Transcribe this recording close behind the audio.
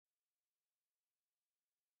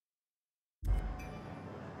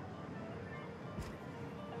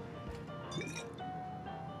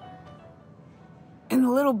And the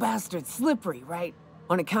little bastard's slippery, right?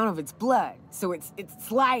 On account of its blood, so it's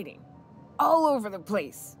sliding. All over the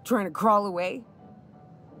place, trying to crawl away.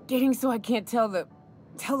 Getting so I can't tell the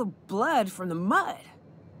blood from the mud.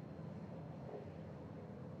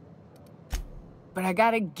 But I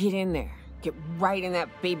gotta get in there, get right in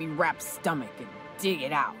that baby rap's stomach and dig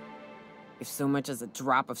it out. If so much as a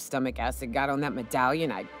drop of stomach acid got on that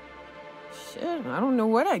medallion, shit, I don't know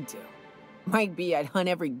what I'd do. Might be I'd hunt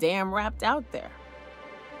every damn rapt out there.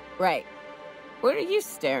 Right. What are you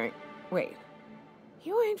staring? Wait.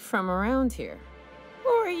 You ain't from around here. Who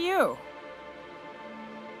are you?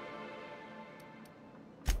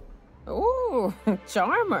 Ooh,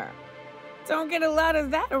 charmer. Don't get a lot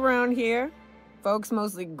of that around here. Folks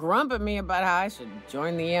mostly grump at me about how I should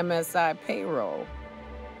join the MSI payroll.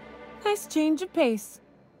 Nice change of pace.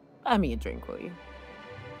 Buy me a drink, will you?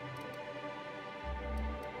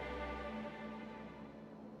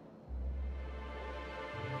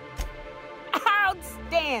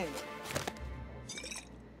 Outstanding!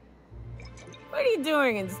 What are you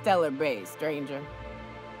doing in Stellar Bay, stranger?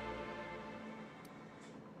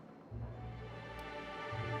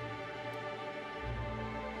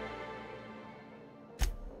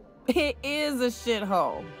 It is a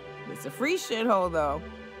shithole. It's a free shithole, though.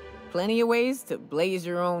 Plenty of ways to blaze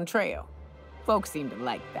your own trail. Folks seem to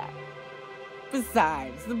like that.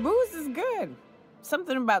 Besides, the booze is good.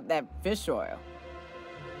 Something about that fish oil.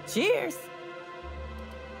 Cheers!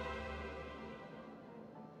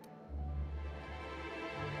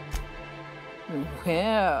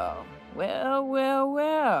 Well.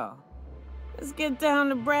 Let's get down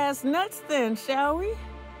to brass nuts then, shall we?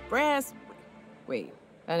 Wait,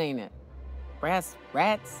 that ain't it. Brass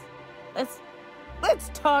rats? Let's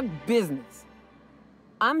talk business.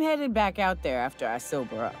 I'm headed back out there after I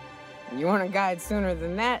sober up. You want a guide sooner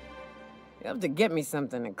than that? You'll have to get me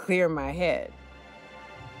something to clear my head.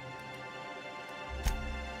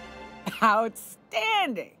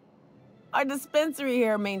 Outstanding! Our dispensary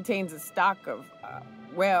here maintains a stock of,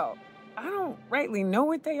 well, I don't rightly know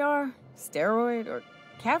what they are. Steroid or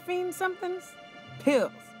caffeine somethings?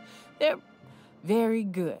 Pills. They're very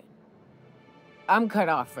good. I'm cut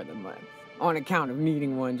off for the month, on account of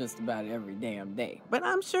needing one just about every damn day. But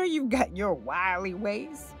I'm sure you've got your wily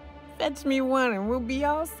ways. Fetch me one and we'll be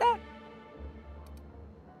all set.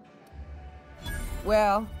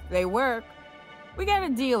 Well, they work. We got a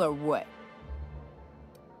deal or what?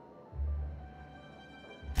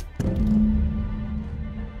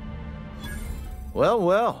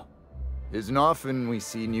 Well. Isn't often we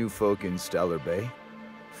see new folk in Stellar Bay.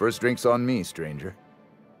 First drink's on me, stranger.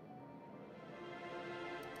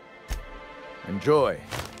 Enjoy.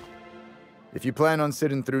 If you plan on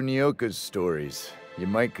sitting through Nyoka's stories, you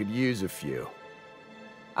might could use a few.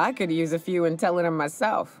 I could use a few and telling them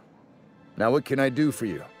myself. Now what can I do for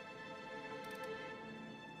you?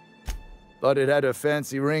 Thought it had a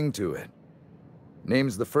fancy ring to it.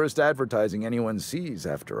 Name's the first advertising anyone sees,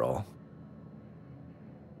 after all.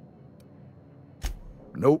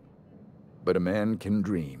 Nope, but a man can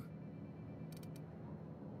dream.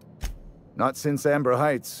 Not since Amber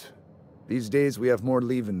Heights. These days we have more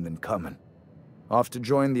leaving than coming. Off to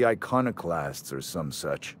join the iconoclasts or some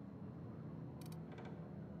such.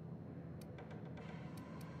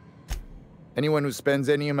 Anyone who spends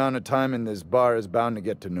any amount of time in this bar is bound to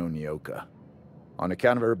get to know Nyoka, on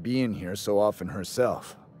account of her being here so often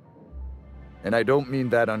herself. And I don't mean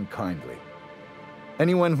that unkindly.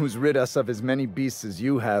 Anyone who's rid us of as many beasts as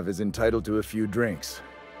you have is entitled to a few drinks.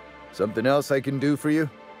 Something else I can do for you?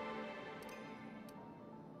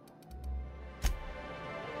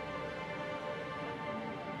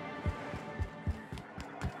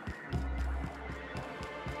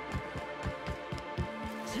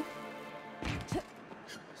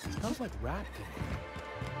 Smells like rat cake.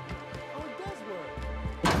 Oh, it does work.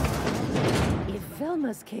 If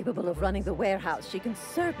Velma's capable of running the warehouse, she can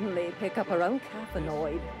certainly pick up her own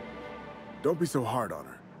caffeinoid. Don't be so hard on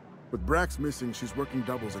her. With Brax missing, she's working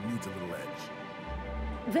doubles and needs a little edge.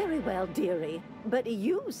 Very well, dearie. But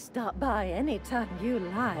you stop by anytime you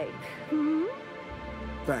like. Hmm?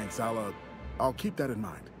 Thanks, I'll keep that in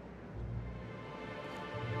mind.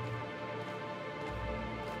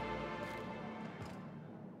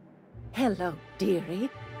 Hello, dearie.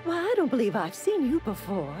 Why, I don't believe I've seen you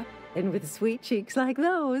before. And with sweet cheeks like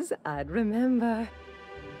those, I'd remember.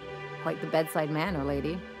 Quite the bedside manner,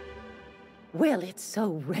 lady. Well, it's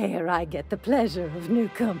so rare I get the pleasure of new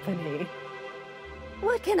company.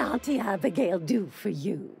 What can Auntie Abigail do for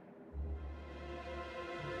you?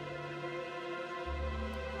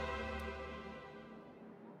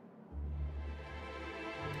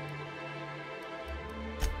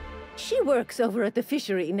 She works over at the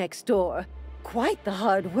fishery next door. Quite the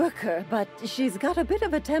hard worker, but she's got a bit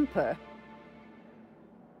of a temper.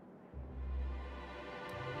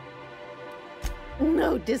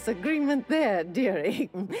 No disagreement there, dearie.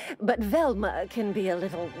 But Velma can be a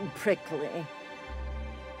little prickly.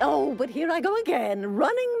 Oh, but here I go again,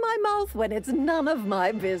 running my mouth when it's none of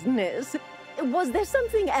my business. Was there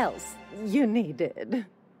something else you needed?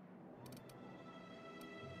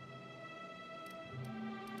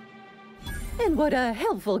 And what a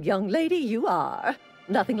helpful young lady you are.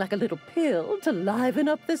 Nothing like a little pill to liven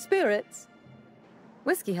up the spirits.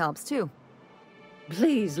 Whiskey helps, too.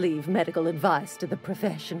 Please leave medical advice to the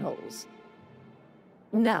professionals.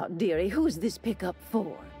 Now, dearie, who's this pickup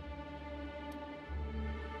for?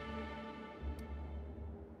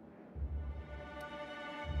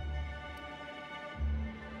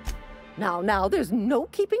 Now, there's no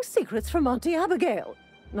keeping secrets from Auntie Abigail.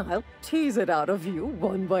 I'll tease it out of you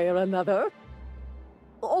one way or another.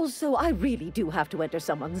 Also, I really do have to enter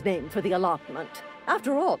someone's name for the allotment.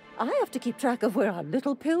 After all, I have to keep track of where our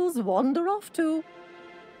little pills wander off to.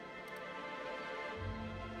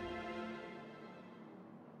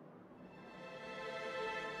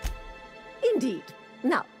 Indeed.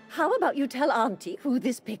 Now, how about you tell Auntie who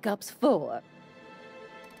this pickup's for?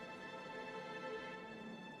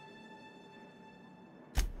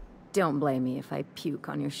 Don't blame me if I puke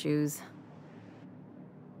on your shoes.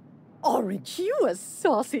 Aren't you a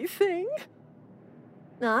saucy thing?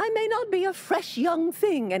 I may not be a fresh young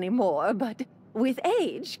thing anymore, but with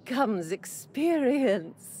age comes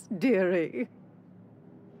experience, dearie.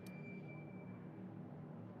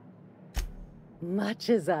 Much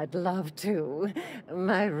as I'd love to,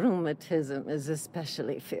 my rheumatism is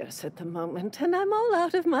especially fierce at the moment, and I'm all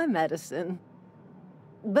out of my medicine.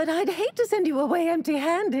 But I'd hate to send you away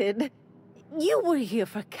empty-handed. You were here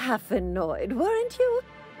for caffeinoid, weren't you?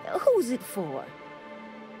 Who's it for?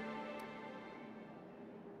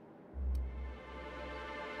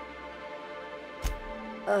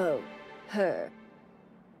 Oh, her.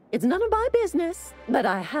 It's none of my business, but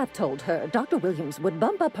I have told her Dr. Williams would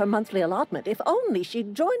bump up her monthly allotment if only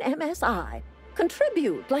she'd join MSI.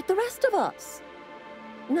 Contribute like the rest of us.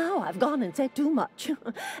 Now I've gone and said too much.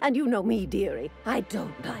 And you know me, dearie. I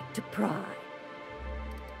don't like to pry.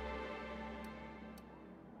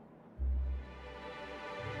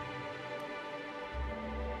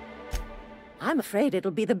 I'm afraid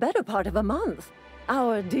it'll be the better part of a month.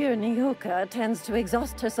 Our dear Nyoka tends to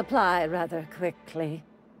exhaust her supply rather quickly.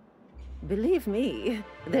 Believe me,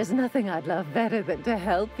 there's nothing I'd love better than to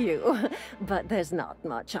help you, but there's not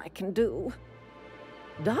much I can do.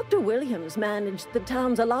 Dr. Williams managed the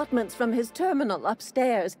town's allotments from his terminal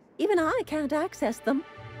upstairs. Even I can't access them.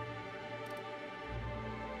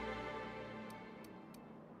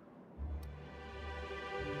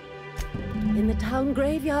 In the town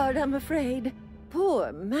graveyard, I'm afraid.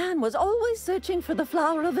 Poor man was always searching for the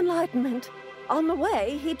flower of enlightenment. On the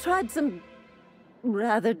way, he tried some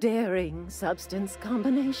rather daring substance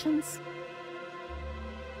combinations.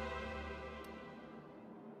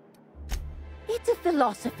 It's a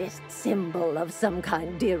philosophist symbol of some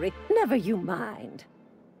kind, dearie. Never you mind.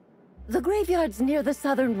 The graveyard's near the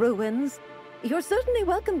southern ruins. You're certainly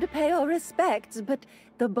welcome to pay our respects, but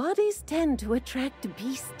the bodies tend to attract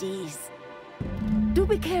beasties. Do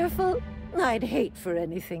be careful. I'd hate for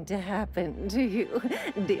anything to happen to you,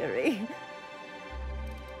 dearie.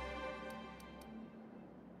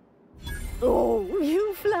 Oh,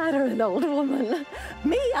 you flatter an old woman.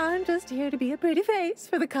 Me, I'm just here to be a pretty face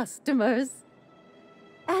for the customers.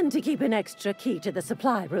 And to keep an extra key to the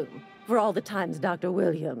supply room, for all the times Dr.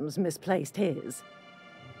 Williams misplaced his.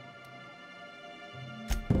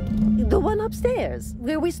 The one upstairs,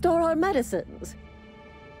 where we store our medicines.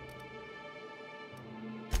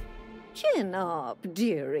 Chin up,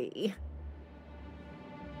 dearie.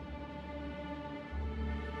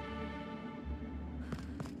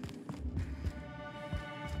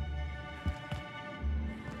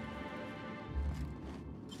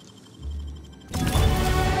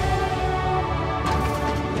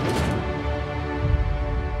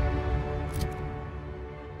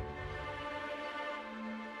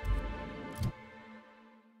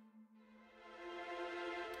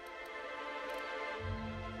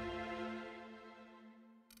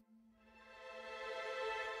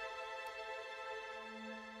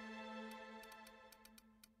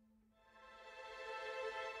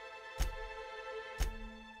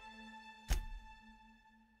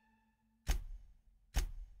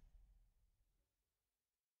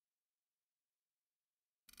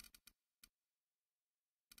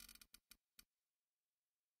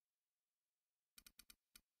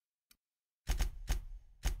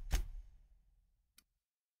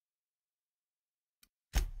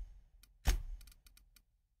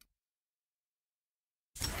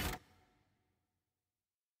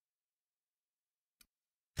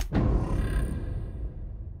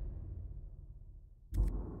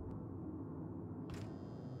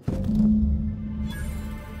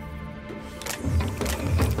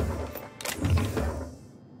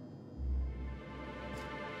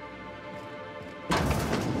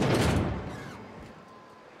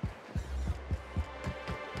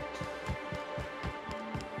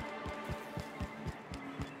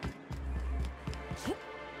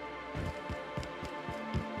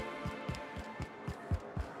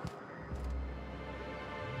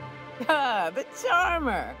 The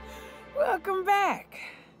charmer. Welcome back.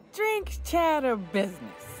 Drink, chat, or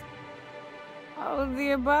business? All of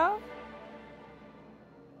the above?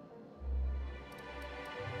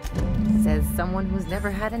 Says someone who's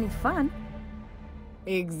never had any fun.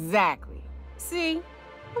 Exactly. See?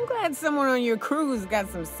 I'm glad someone on your crew's got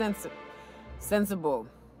some sensible.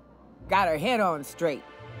 Got her head on straight.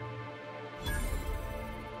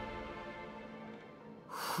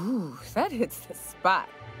 Whew, that hits the spot.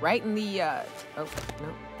 Right in the, oh,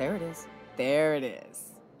 no, there it is. There it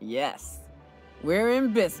is. Yes. We're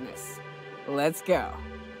in business. Let's go.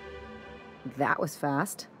 That was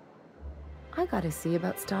fast. I gotta see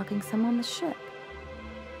about stalking some on the ship.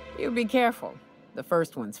 You be careful. The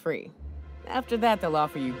first one's free. After that, they'll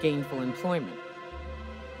offer you gainful employment.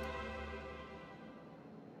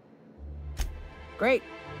 Great.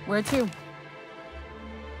 Where to?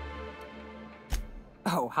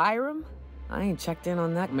 Oh, Hiram? I ain't checked in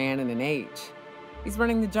on that man in an age. He's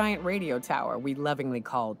running the giant radio tower we lovingly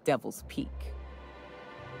call Devil's Peak.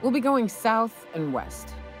 We'll be going south and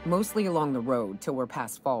west, mostly along the road till we're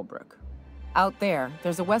past Fallbrook. Out there,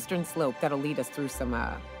 there's a western slope that'll lead us through some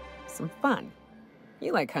fun.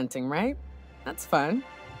 You like hunting, right? That's fun.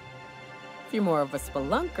 If you're more of a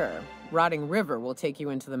spelunker, Rotting River will take you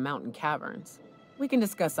into the mountain caverns. We can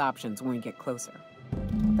discuss options when we get closer.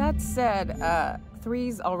 That said,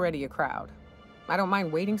 3's already a crowd. I don't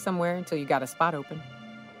mind waiting somewhere until you got a spot open.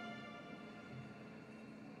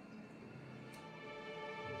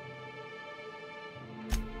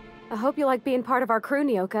 I hope you like being part of our crew,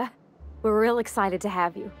 Nyoka. We're real excited to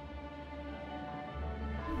have you.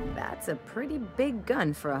 That's a pretty big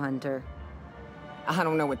gun for a hunter. I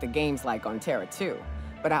don't know what the game's like on Terra 2,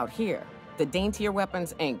 but out here, the daintier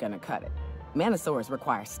weapons ain't gonna cut it. Manosaurs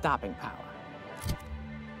require stopping power.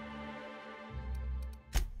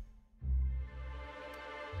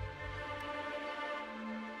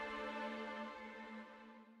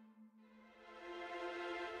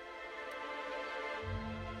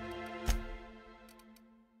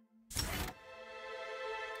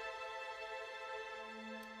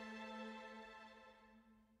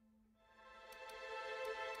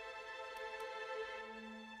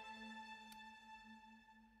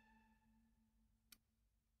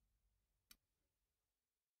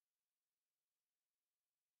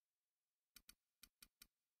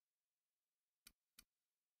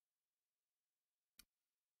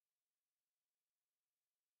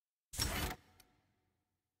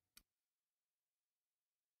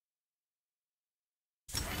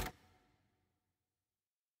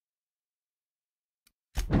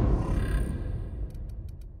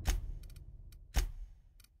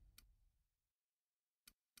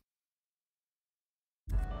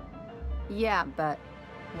 Yeah, but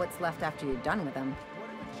what's left after you're done with them? What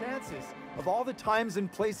are the chances of all the times and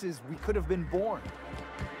places we could have been born?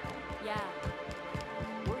 Yeah.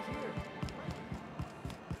 We're here.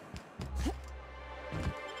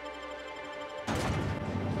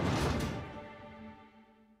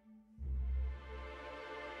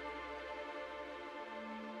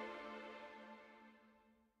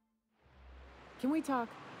 Can we talk?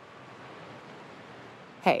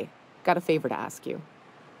 Hey, got a favor to ask you.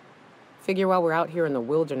 Figure while we're out here in the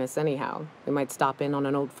wilderness anyhow, we might stop in on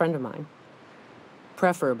an old friend of mine.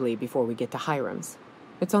 Preferably before we get to Hiram's.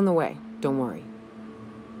 It's on the way, don't worry.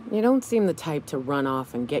 You don't seem the type to run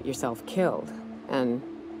off and get yourself killed, and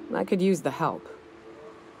I could use the help.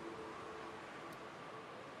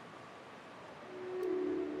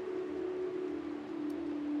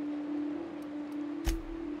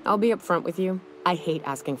 I'll be upfront with you. I hate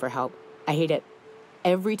asking for help. I hate it.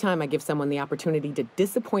 Every time I give someone the opportunity to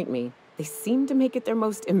disappoint me, they seem to make it their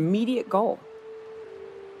most immediate goal.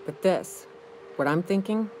 But this, what I'm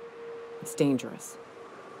thinking, it's dangerous.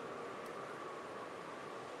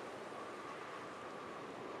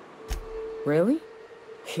 Really?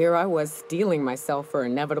 Here I was steeling myself for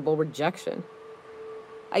inevitable rejection.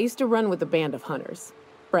 I used to run with a band of hunters.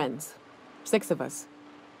 Friends. 6 of us.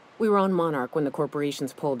 We were on Monarch when the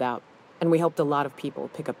corporations pulled out, and we helped a lot of people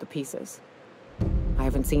pick up the pieces. I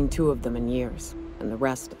haven't seen 2 of them in years, and the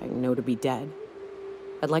rest I know to be dead.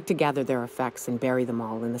 I'd like to gather their effects and bury them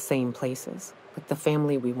all in the same places, like the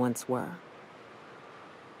family we once were.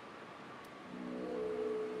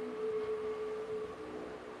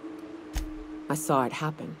 I saw it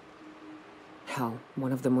happen. Hell,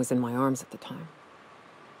 one of them was in my arms at the time.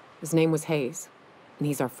 His name was Hayes, and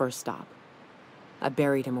he's our first stop. I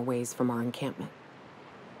buried him a ways from our encampment.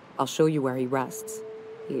 I'll show you where he rests.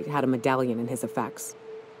 He had a medallion in his effects.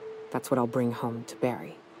 That's what I'll bring home to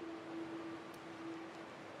Barry.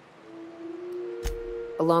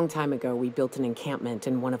 A long time ago, we built an encampment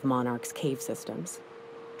in one of Monarch's cave systems.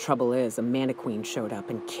 Trouble is, a Mana-Queen showed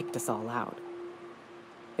up and kicked us all out.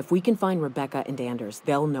 If we can find Rebecca and Anders,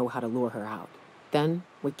 they'll know how to lure her out. Then,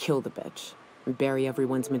 we kill the bitch, and bury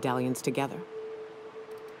everyone's medallions together.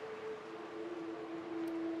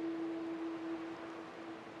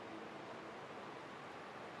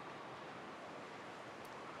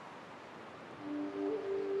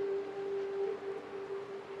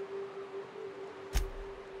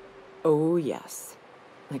 Oh, yes.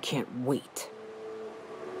 I can't wait.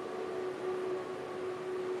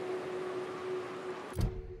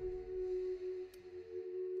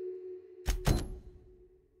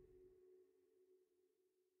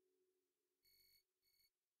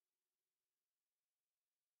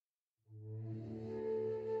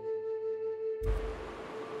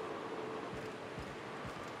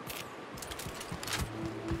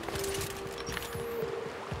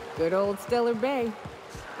 Good old Stellar Bay.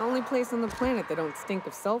 Only place on the planet that don't stink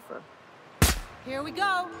of sulfur. Here we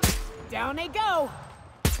go. Down they go!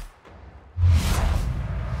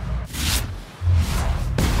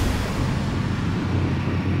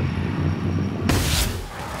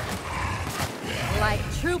 Like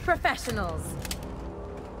true professionals.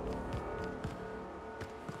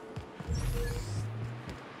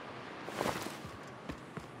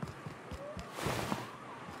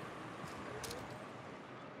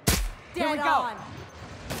 Here we go! On.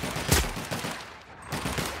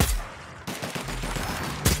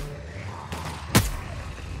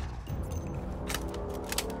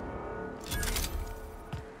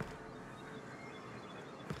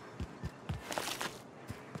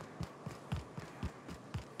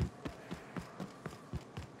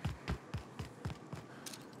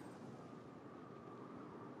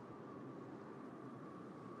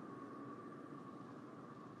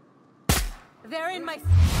 They're in my...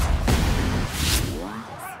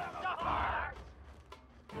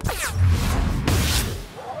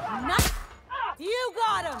 Nice! You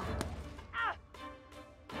got him!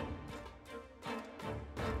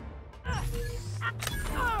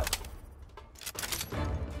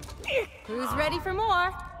 Who's ready for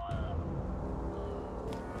more?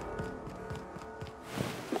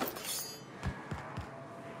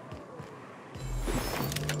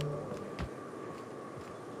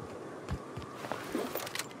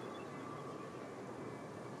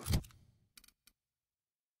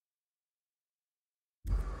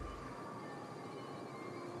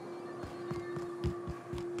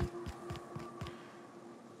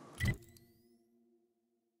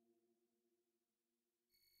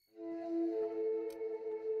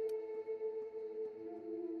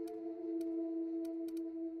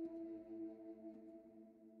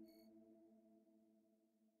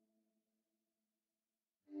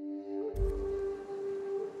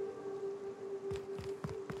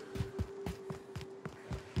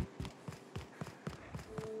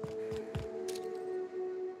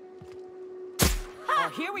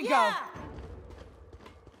 Here we go!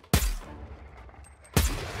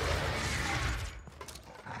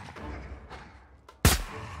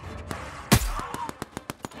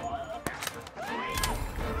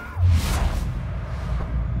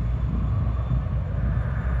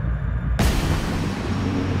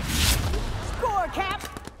 Score, Cap!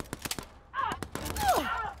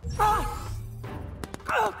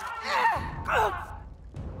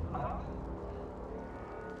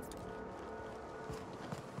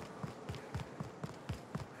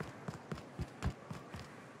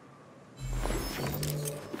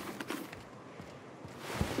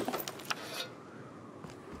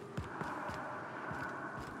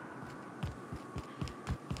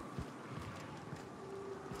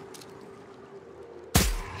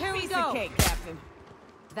 Here we Piece go. of cake, Captain.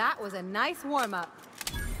 That was a nice warm-up.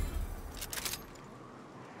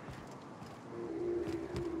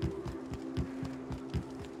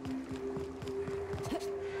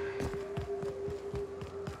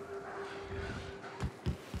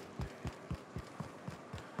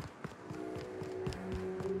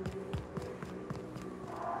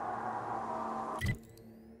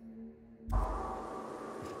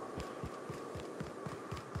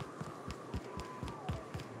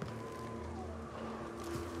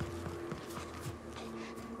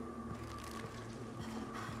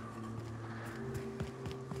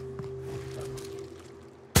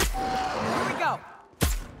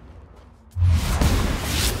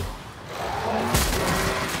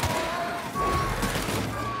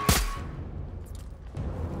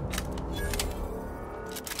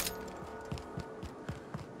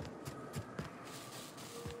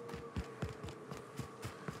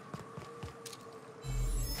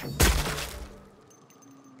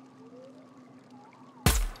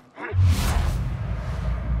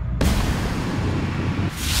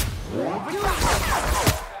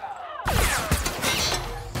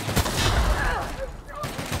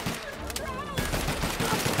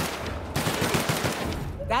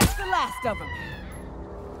 rest of them.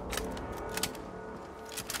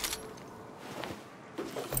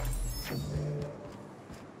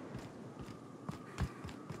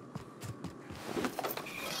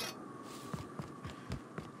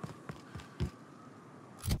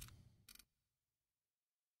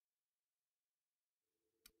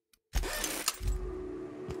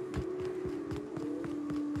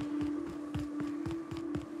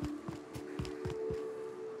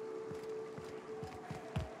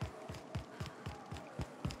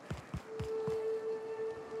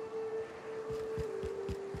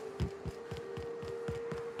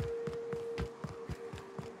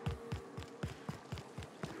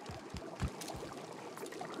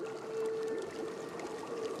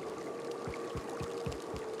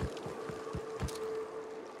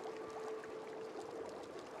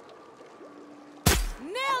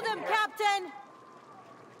 Nailed him, Captain!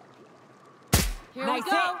 Here Nice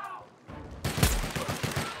we go.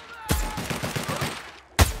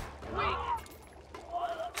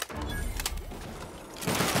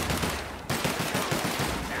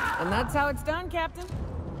 And that's how it's done, Captain.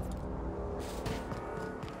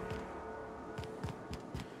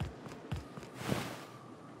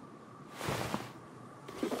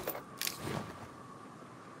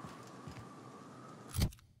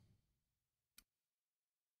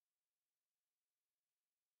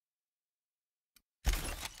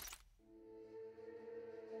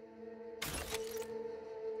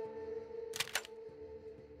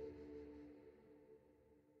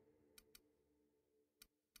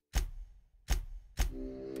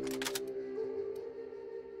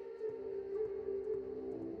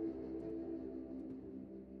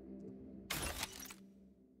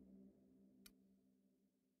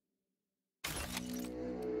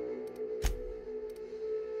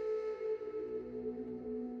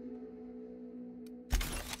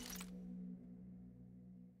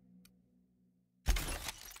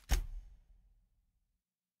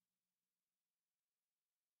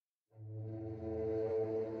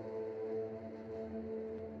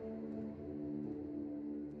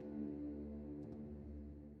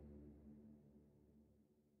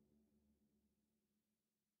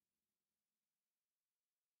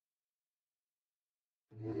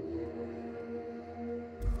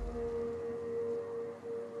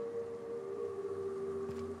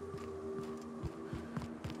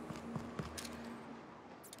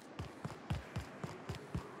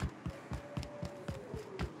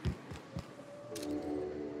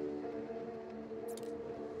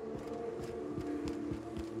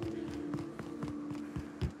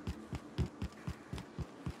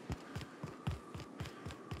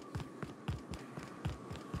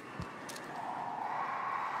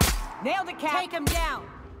 Nailed it, Cap. Take him down.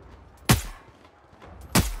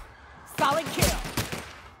 Solid kill.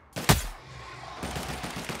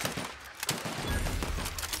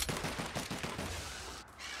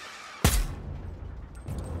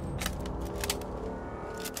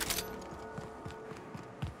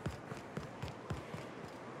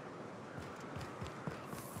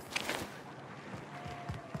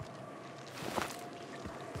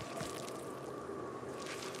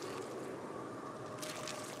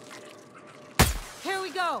 Here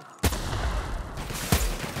we go.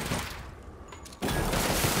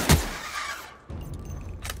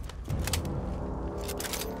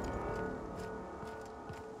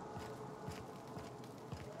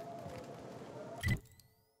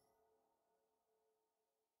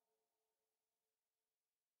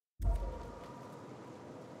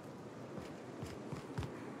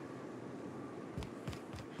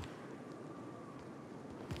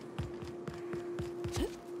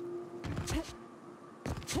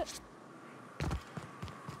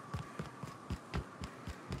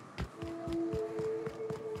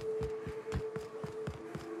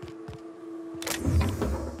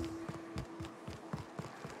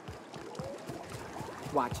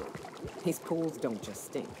 Watch it. These pools don't just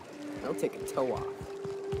stink. They'll take a toe off.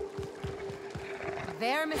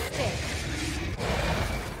 Their mistake.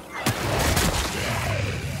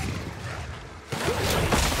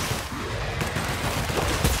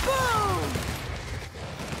 Boom!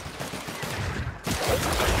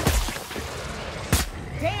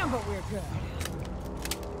 Damn, but we're good.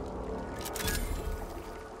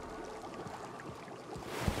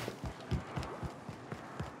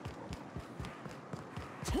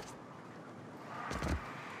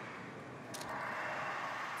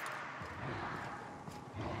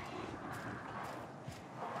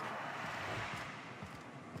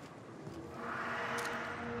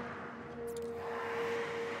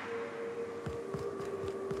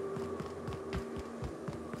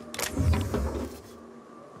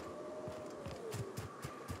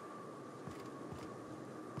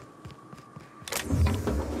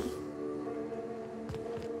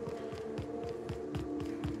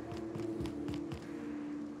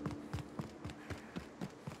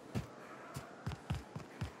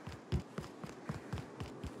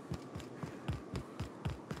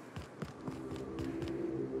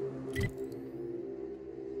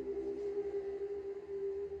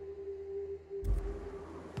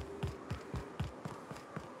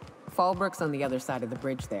 Fallbrook's on the other side of the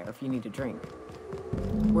bridge there if you need a drink.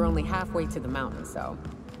 We're only halfway to the mountain, so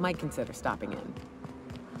might consider stopping in.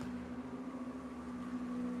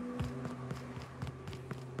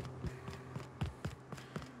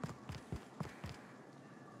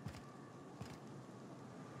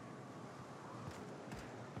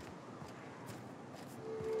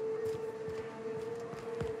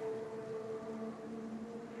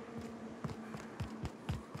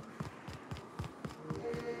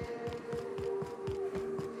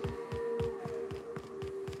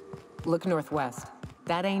 Look northwest.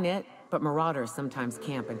 That ain't it, but marauders sometimes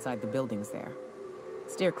camp inside the buildings there.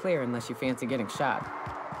 Steer clear unless you fancy getting shot.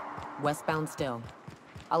 Westbound still.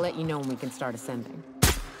 I'll let you know when we can start ascending.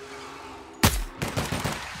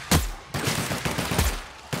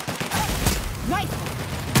 Nice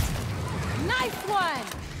one! Nice one!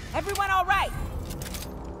 Everyone all right?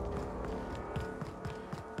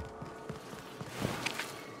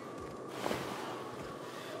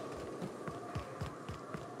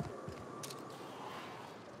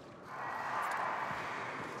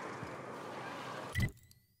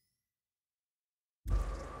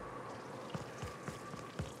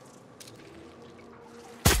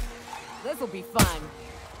 This'll be fun.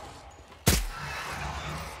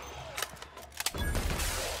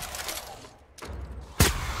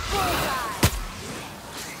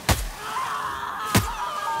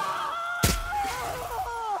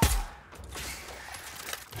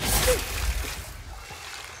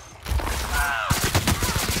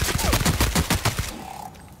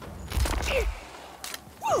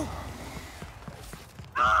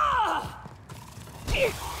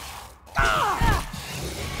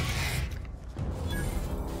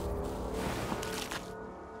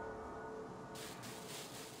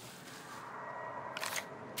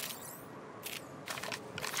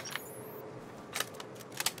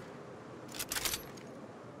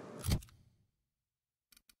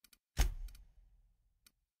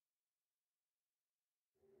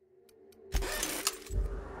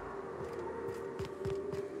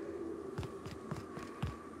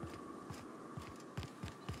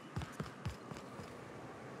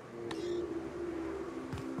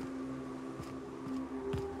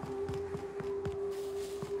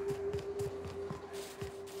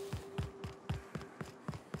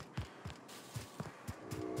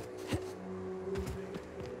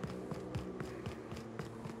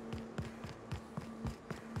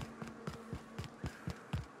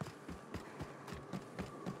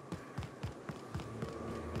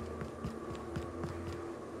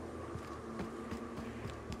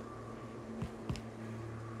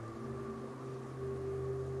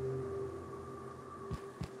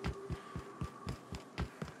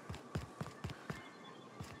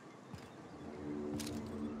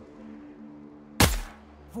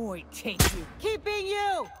 Void take you. Keeping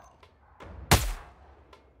you!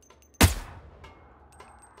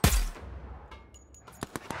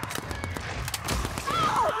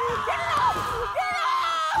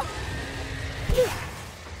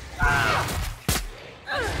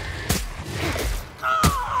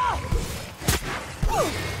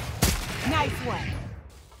 Nice one.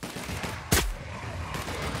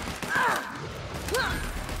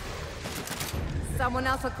 Someone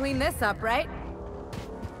else will clean this up, right?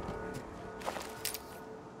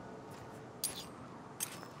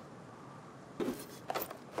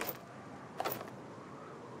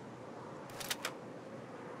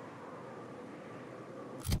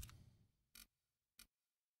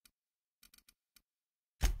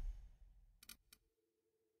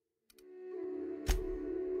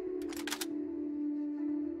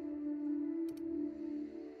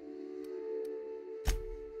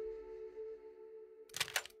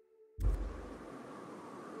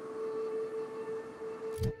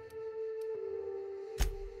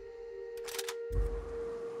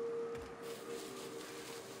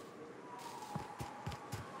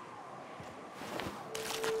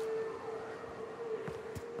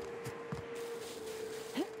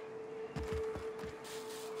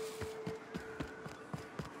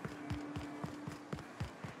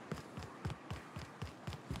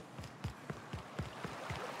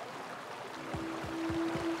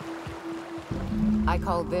 I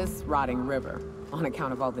call this Rotting River, on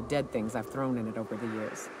account of all the dead things I've thrown in it over the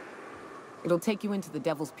years. It'll take you into the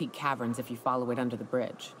Devil's Peak Caverns if you follow it under the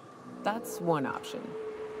bridge. That's one option.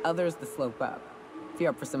 Other's the slope up. If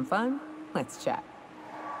you're up for some fun, let's chat.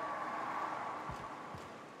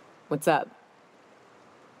 What's up?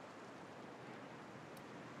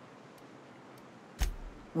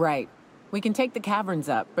 Right. We can take the caverns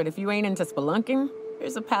up, but if you ain't into spelunking,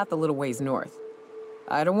 there's a path a little ways north.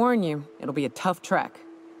 I'd warn you, it'll be a tough trek.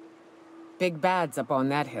 Big bad's up on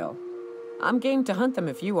that hill. I'm game to hunt them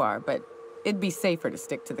if you are, but it'd be safer to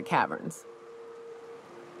stick to the caverns.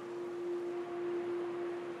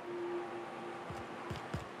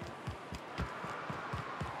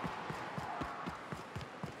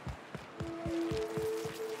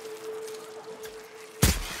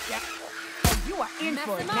 Yeah. Oh, you are in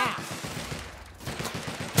for it now.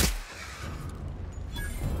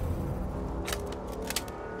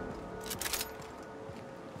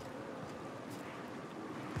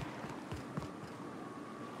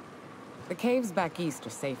 The caves back east are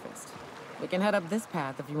safest. We can head up this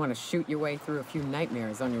path if you want to shoot your way through a few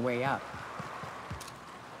nightmares on your way up.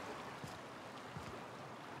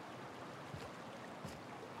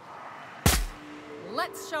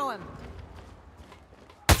 Let's show him.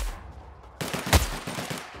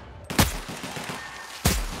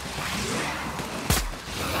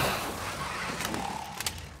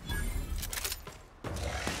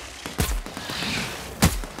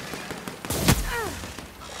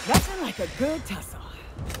 Nothing like a good tussle.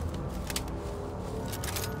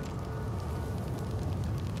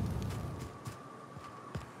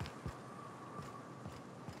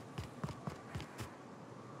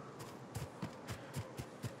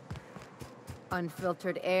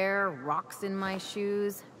 Unfiltered air, rocks in my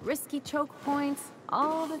shoes, risky choke points,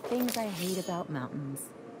 all the things I hate about mountains.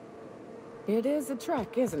 It is a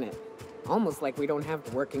trek, isn't it? Almost like we don't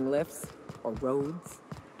have working lifts or roads.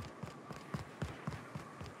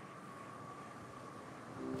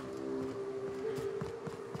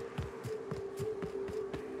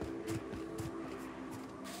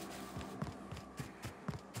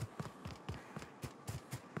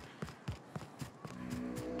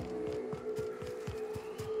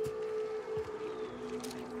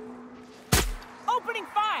 Opening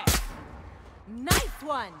fire! Nice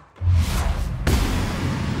one!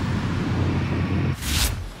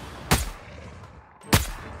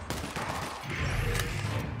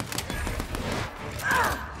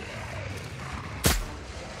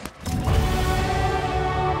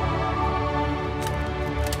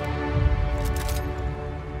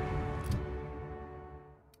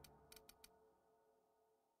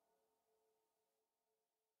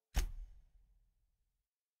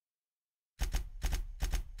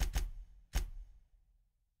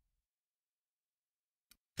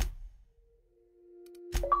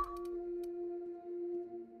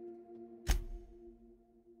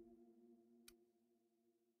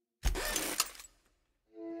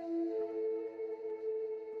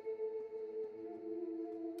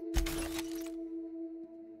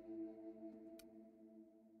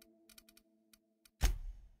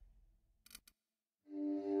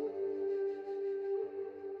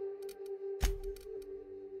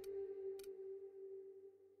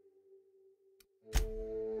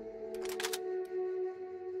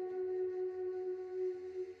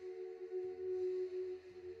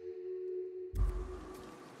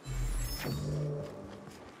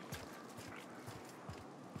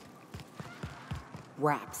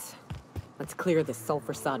 Rats. Let's clear this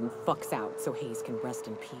sulfur-sodden fucks out so Hayes can rest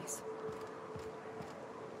in peace.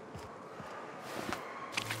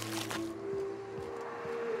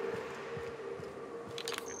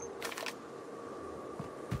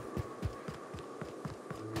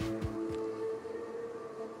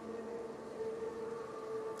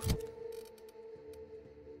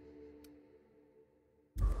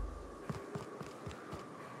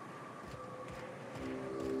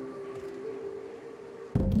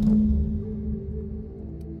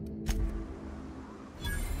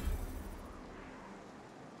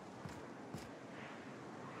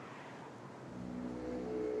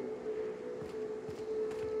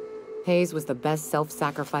 Hayes was the best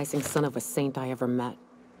self-sacrificing son of a saint I ever met.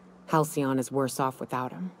 Halcyon is worse off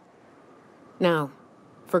without him. Now,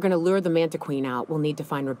 if we're gonna lure the Manta Queen out, we'll need to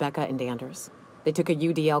find Rebecca and Anders. They took a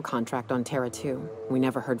UDL contract on Terra 2. We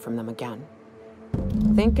never heard from them again.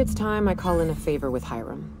 Think it's time I call in a favor with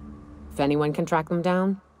Hiram. If anyone can track them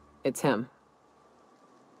down, it's him.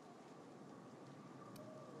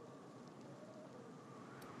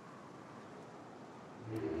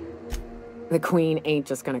 The Queen ain't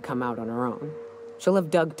just gonna come out on her own. She'll have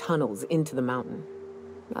dug tunnels into the mountain.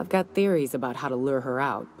 I've got theories about how to lure her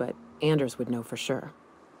out, but Anders would know for sure.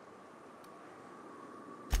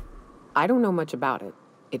 I don't know much about it.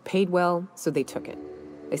 It paid well, so they took it.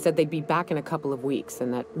 They said they'd be back in a couple of weeks,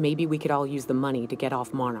 and that maybe we could all use the money to get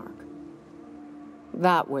off Monarch.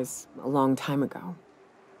 That was a long time ago.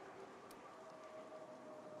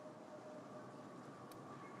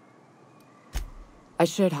 I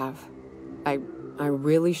should have. I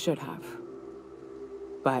really should have.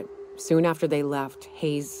 But soon after they left,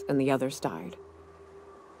 Hayes and the others died.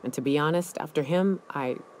 And to be honest, after him,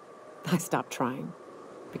 I I stopped trying,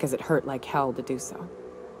 because it hurt like hell to do so.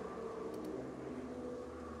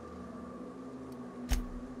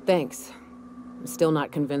 Thanks. I'm still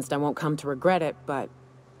not convinced I won't come to regret it, but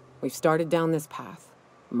we've started down this path.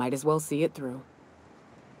 Might as well see it through.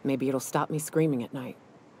 Maybe it'll stop me screaming at night.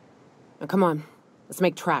 Now come on, let's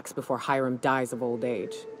make tracks before Hiram dies of old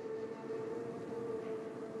age.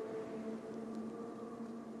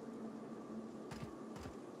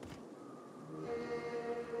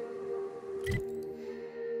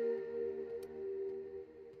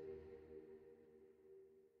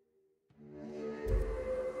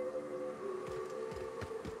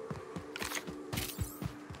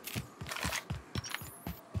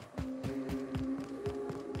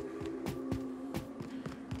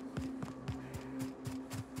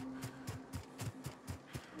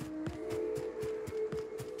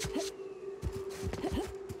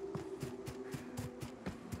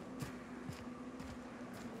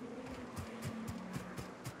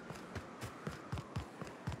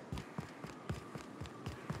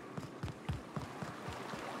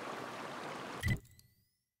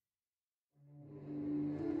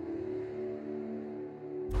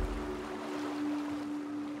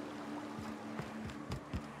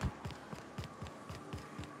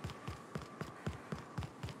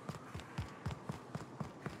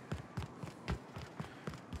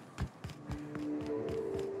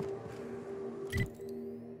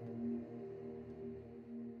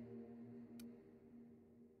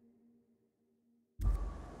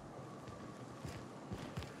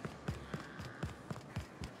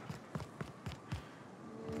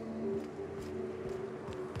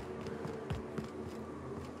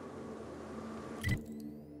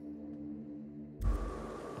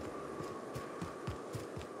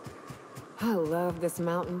 I love this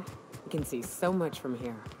mountain. You can see so much from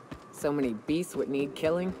here. So many beasts would need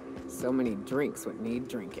killing, so many drinks would need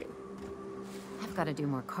drinking. I've got to do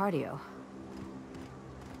more cardio.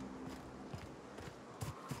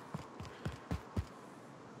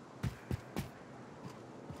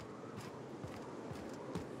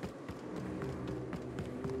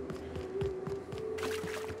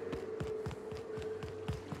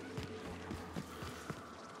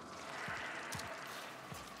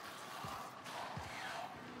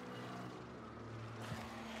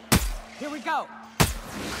 Here we go.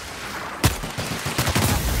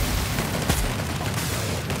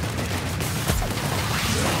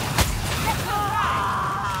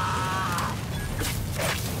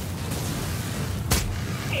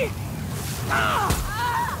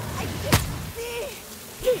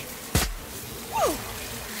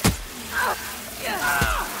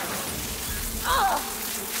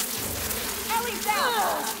 Ellie's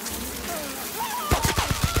down.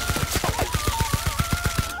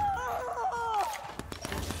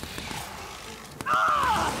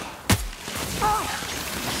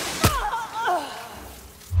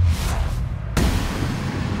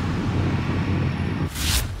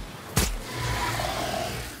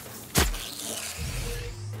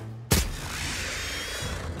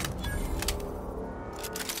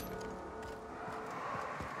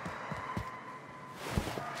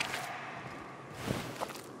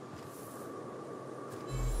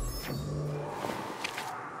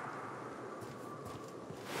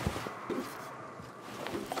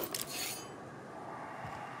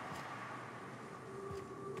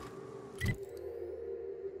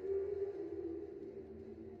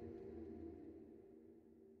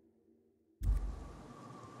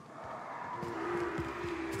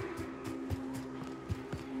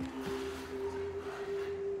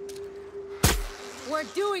 We're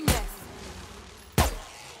doing this!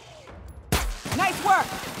 Nice work!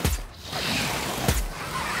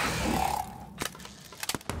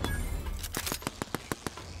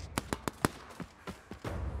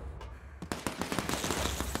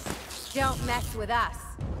 Don't mess with us.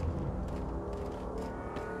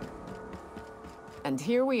 And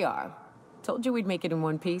here we are. Told you we'd make it in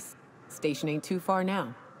one piece. Station ain't too far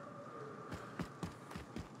now.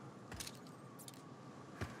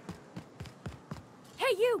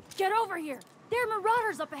 Hey, you! Get over here! There are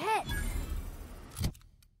marauders up ahead!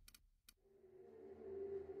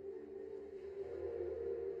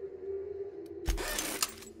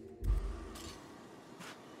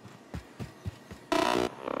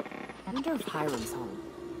 I wonder if Hiram's home.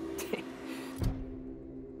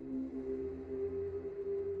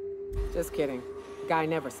 Just kidding. Guy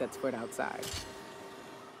never sets foot outside.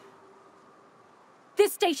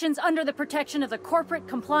 This station's under the protection of the corporate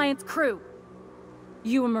compliance crew.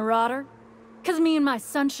 You a marauder? 'Cause me and my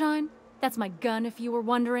sunshine, that's my gun if you were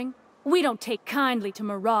wondering, we don't take kindly to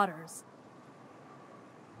marauders.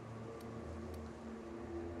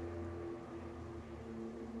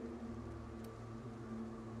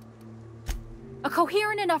 A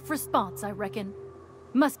coherent enough response, I reckon.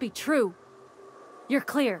 Must be true. You're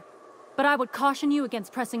clear, but I would caution you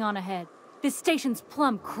against pressing on ahead. This station's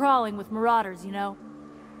plumb crawling with marauders, you know?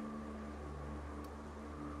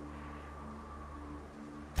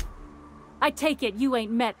 I take it you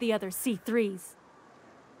ain't met the other C3s.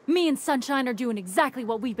 Me and Sunshine are doing exactly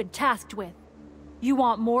what we've been tasked with. You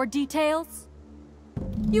want more details?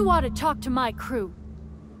 You ought to talk to my crew.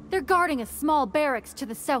 They're guarding a small barracks to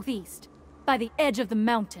the southeast, by the edge of the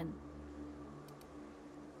mountain.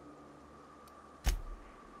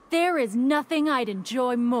 There is nothing I'd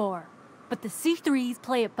enjoy more, but the C3s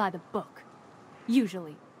play it by the book.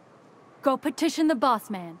 Usually. Go petition the boss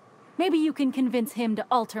man. Maybe you can convince him to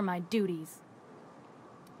alter my duties.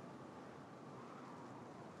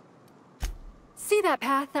 See that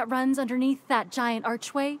path that runs underneath that giant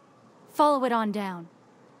archway? Follow it on down.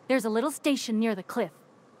 There's a little station near the cliff.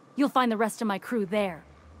 You'll find the rest of my crew there.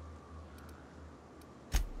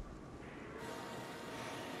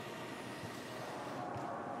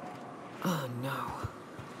 Oh no.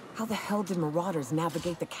 How the hell did marauders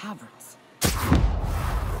navigate the caverns?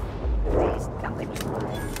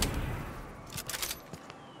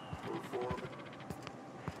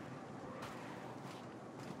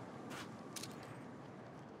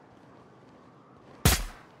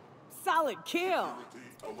 Solid kill.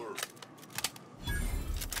 Alert.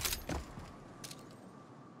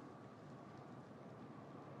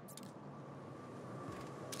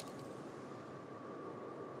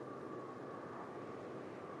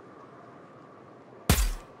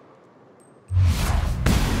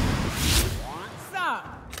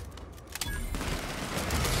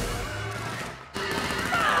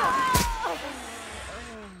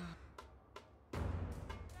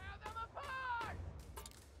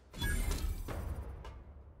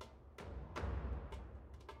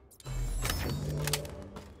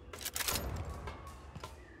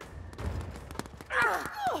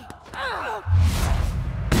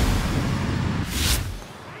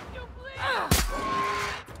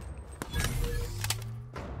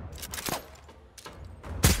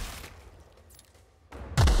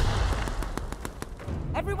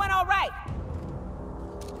 Everyone all right?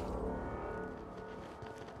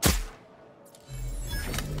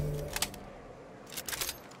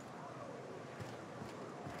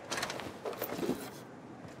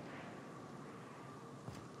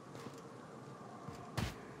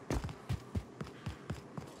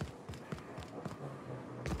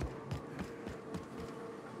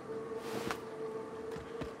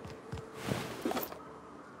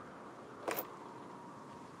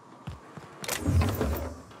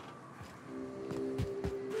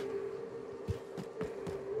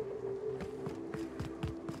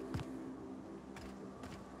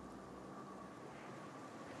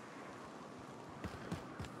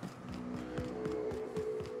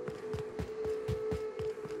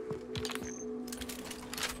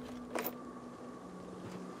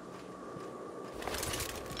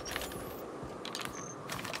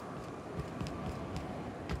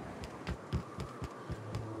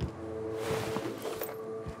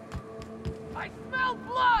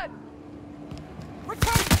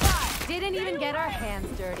 Didn't even get our hands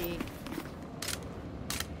dirty.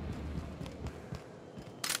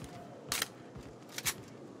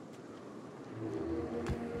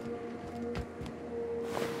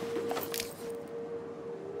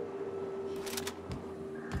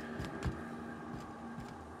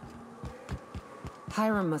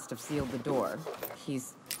 Hiram must have sealed the door. He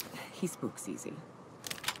spooks easy.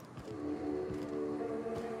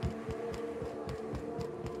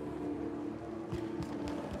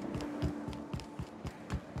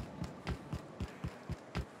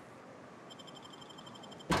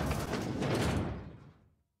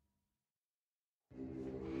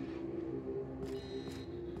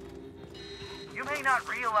 You may not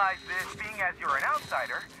realize this, being as you're an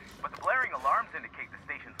outsider, but the blaring alarms indicate the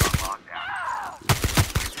station's on lockdown.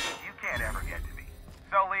 You can't ever get to me,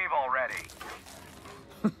 so leave already.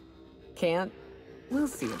 Can't? We'll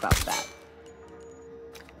see about that.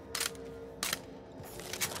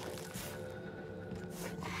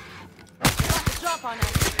 Got the drop on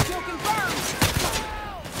us. Kill confirmed.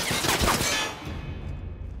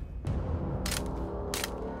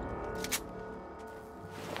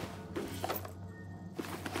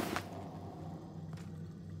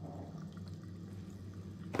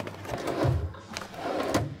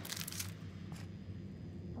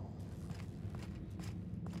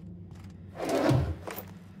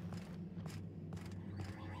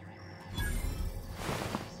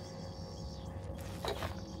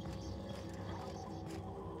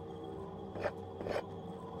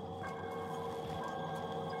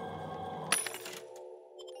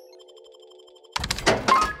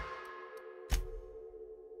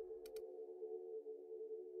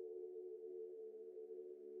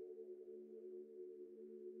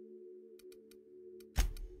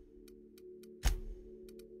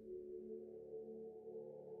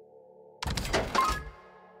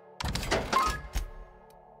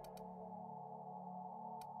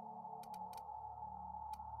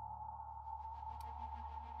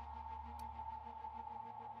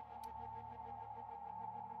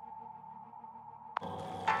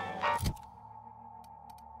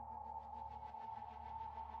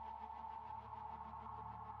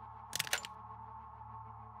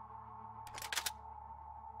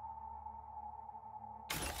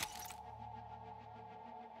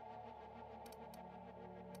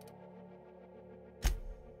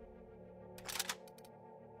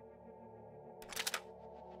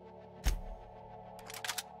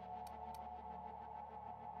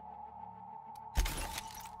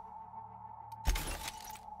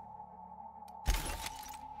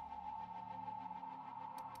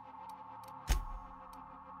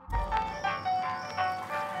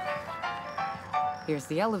 Here's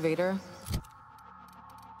the elevator.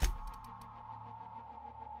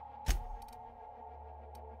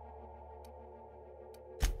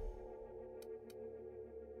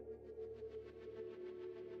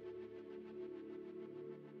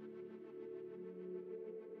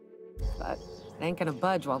 But it ain't gonna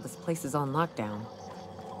budge while this place is on lockdown.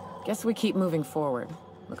 Guess we keep moving forward.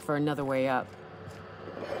 Look for another way up.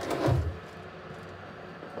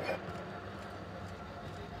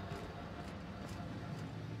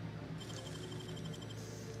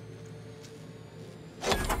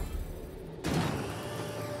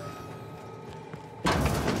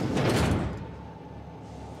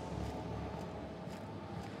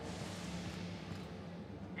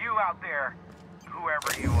 You out there,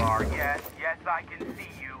 whoever you are, yes, I can see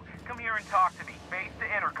you. Come here and talk to me, face to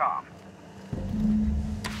intercom.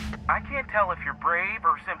 I can't tell if you're brave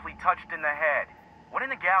or simply touched in the head. What in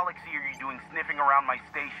the galaxy are you doing sniffing around my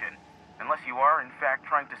station? Unless you are, in fact,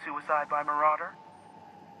 trying to suicide by Marauder?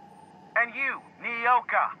 And you,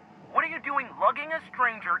 Nyoka, what are you doing lugging a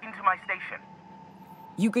stranger into my station?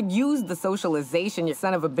 You could use the socialization, you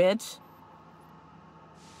son of a bitch.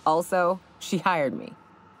 Also, she hired me.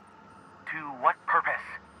 To what purpose?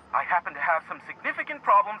 I happen to have some significant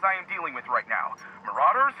problems I am dealing with right now.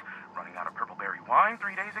 Marauders, running out of purple berry wine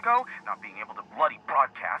 3 days ago, not being able to bloody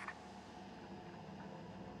broadcast.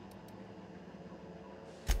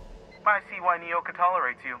 I see why Nyoka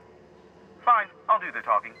tolerates you. Fine, I'll do the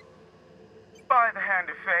talking. By the hand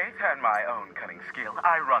of fate and my own cunning skill,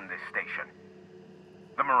 I run this station.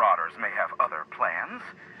 The Marauders may have other plans,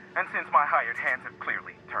 and since my hired hands have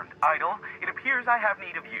clearly turned idle, it appears I have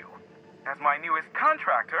need of you. As my newest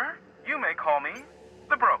contractor, you may call me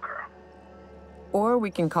the Broker. Or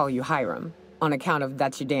we can call you Hiram, on account of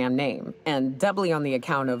that's your damn name, and doubly on the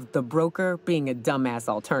account of the Broker being a dumbass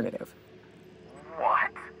alternative.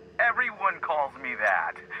 What? Everyone calls me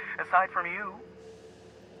that, aside from you.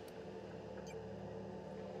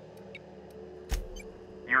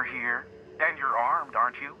 You're here, and you're armed,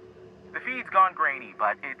 aren't you? The feed's gone grainy,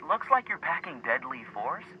 but it looks like you're packing deadly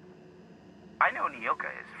force. I know Nyoka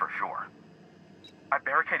is, for sure. I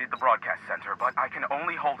barricaded the broadcast center, but I can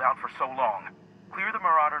only hold out for so long. Clear the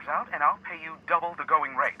Marauders out, and I'll pay you double the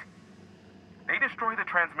going rate. They destroy the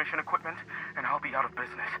transmission equipment, and I'll be out of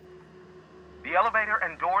business. The elevator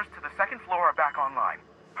and doors to the second floor are back online.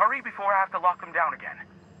 Hurry before I have to lock them down again.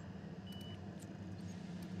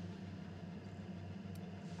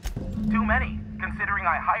 Too many, considering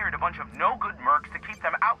I hired a bunch of no-good mercs to keep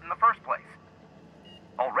them out in the first place.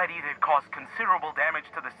 Already, they've caused considerable damage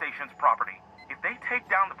to the station's property. If they take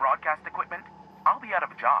down the broadcast equipment, I'll be out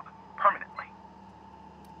of a job, permanently.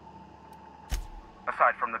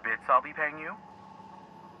 Aside from the bits I'll be paying you,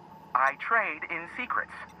 I trade in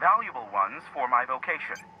secrets, valuable ones for my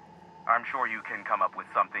vocation. I'm sure you can come up with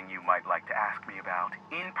something you might like to ask me about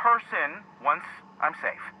in person once I'm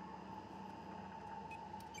safe.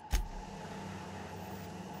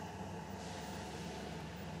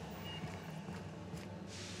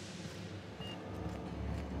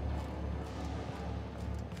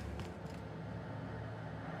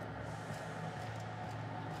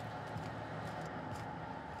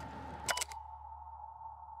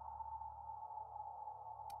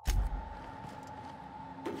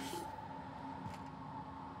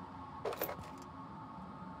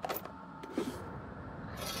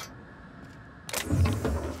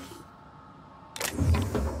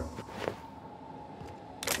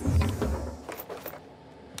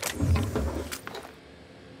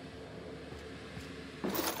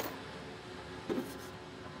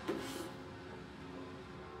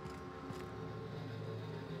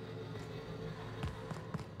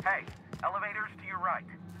 Hey, elevators to your right.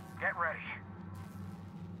 Get ready.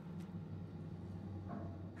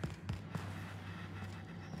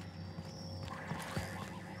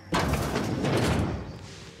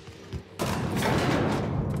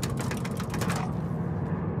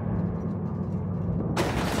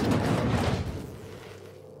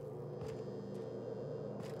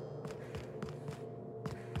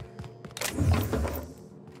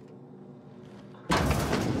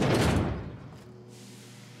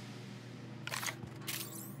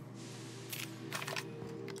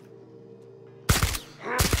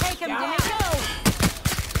 Take him down!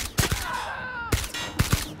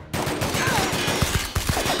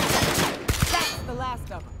 That's the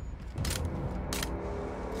last of them.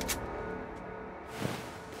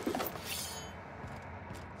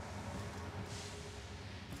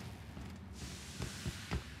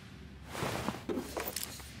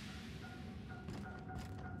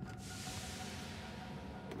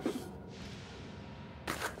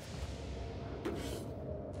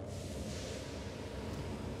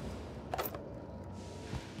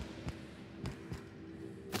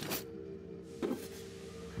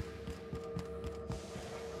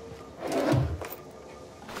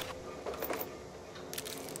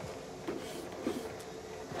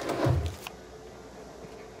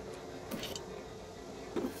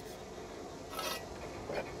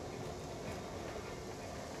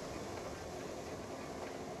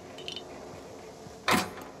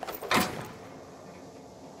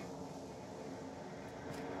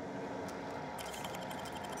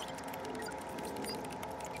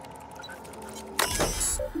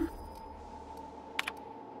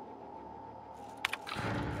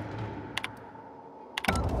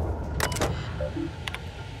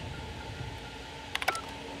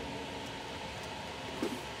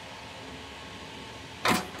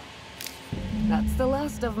 That's the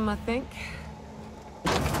last of them, I think.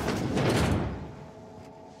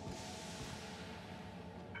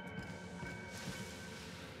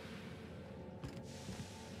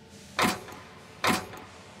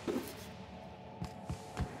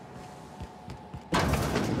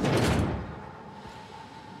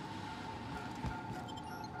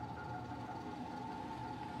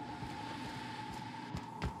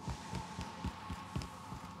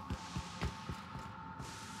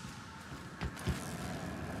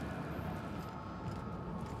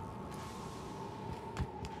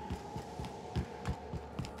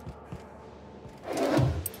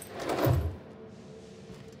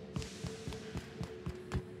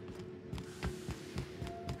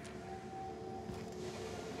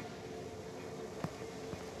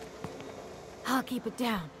 I'll keep it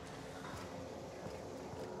down.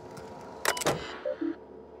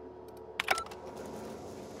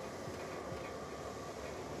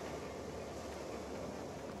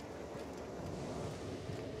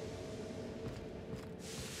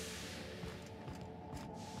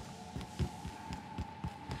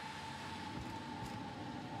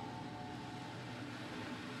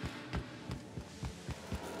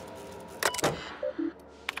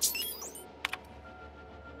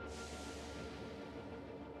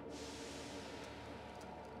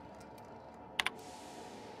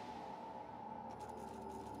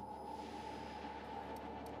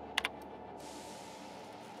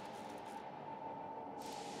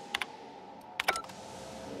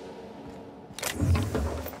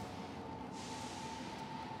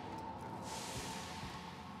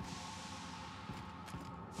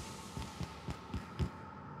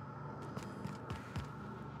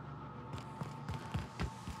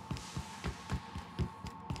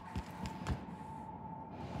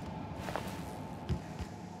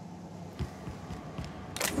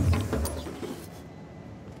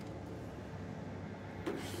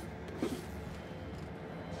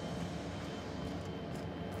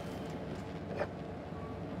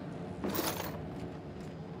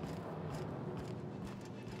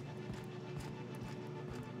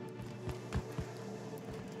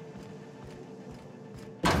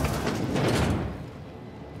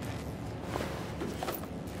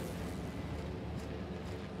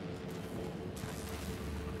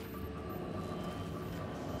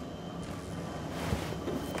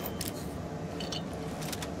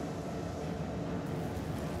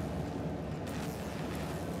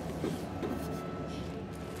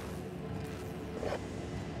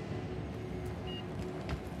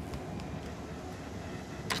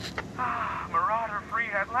 Marauder free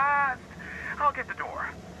at last. I'll get the door.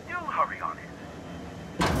 You hurry on in.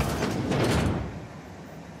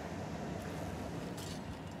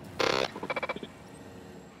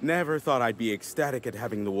 Never thought I'd be ecstatic at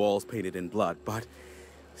having the walls painted in blood, but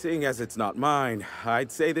seeing as it's not mine,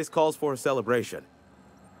 I'd say this calls for a celebration.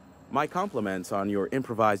 My compliments on your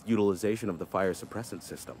improvised utilization of the fire suppressant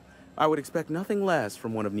system. I would expect nothing less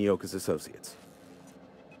from one of Nyoka's associates.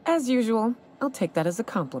 As usual, I'll take that as a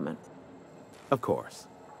compliment. Of course.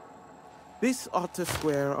 This ought to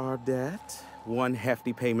square our debt. One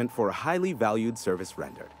hefty payment for a highly valued service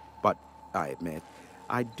rendered. But, I admit,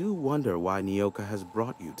 I do wonder why Nyoka has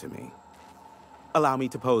brought you to me. Allow me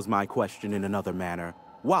to pose my question in another manner.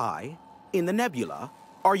 Why, in the nebula,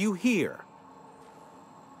 are you here?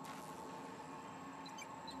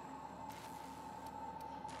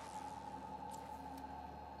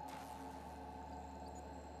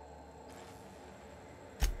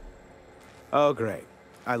 Oh, great.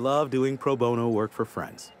 I love doing pro bono work for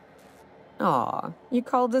friends. Aw, you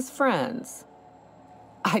called us friends.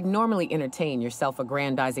 I'd normally entertain your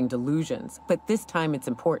self-aggrandizing delusions, but this time it's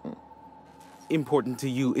important. Important to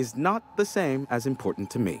you is not the same as important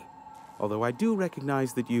to me. Although I do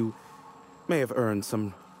recognize that you may have earned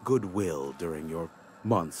some goodwill during your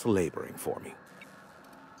months laboring for me.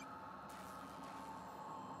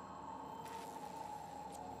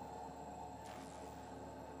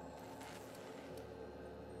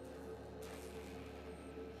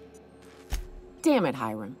 Damn it,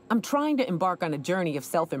 Hiram. I'm trying to embark on a journey of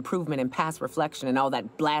self-improvement and past reflection and all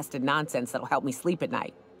that blasted nonsense that'll help me sleep at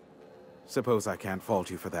night. Suppose I can't fault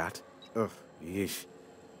you for that. Ugh, yeesh.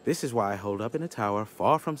 This is why I hold up in a tower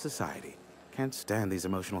far from society. Can't stand these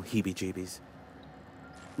emotional heebie-jeebies.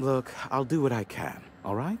 Look, I'll do what I can,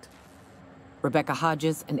 all right? Rebecca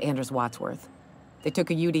Hodges and Anders Wadsworth. They took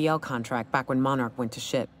a UDL contract back when Monarch went to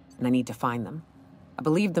shit, and I need to find them. I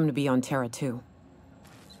believe them to be on Terra too.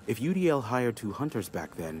 If UDL hired 2 hunters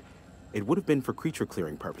back then, It would have been for creature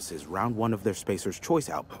clearing purposes round one of their Spacer's Choice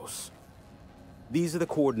outposts. These are the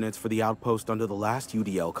coordinates for the outpost under the last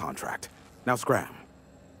UDL contract. Now scram.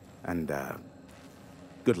 And,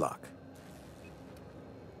 good luck.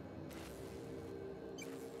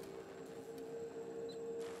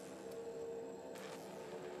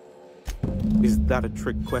 Is that a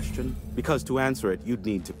trick question? Because to answer it, you'd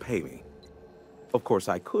need to pay me. Of course,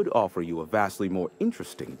 I could offer you a vastly more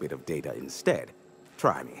interesting bit of data instead.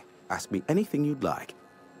 Try me. Ask me anything you'd like.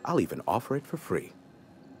 I'll even offer it for free.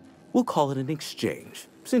 We'll call it an exchange,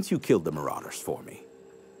 since you killed the Marauders for me.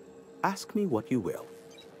 Ask me what you will.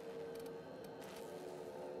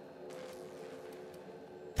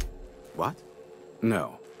 What?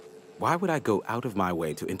 No. Why would I go out of my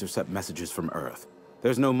way to intercept messages from Earth?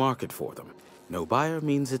 There's no market for them. No buyer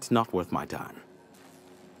means it's not worth my time.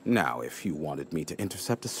 Now, if you wanted me to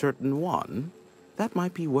intercept a certain one, that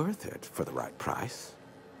might be worth it for the right price.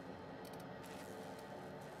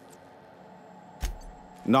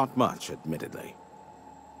 Not much, admittedly.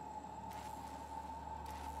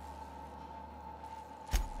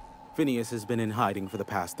 Phineas has been in hiding for the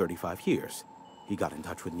past 35 years. He got in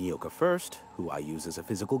touch with Nyoka first, who I use as a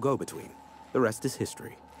physical go-between. The rest is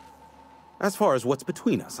history. As far as what's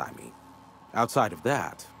between us, I mean. Outside of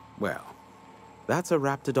that, well, that's a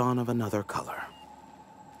raptidon of another color.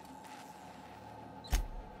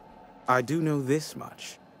 I do know this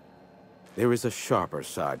much. There is a sharper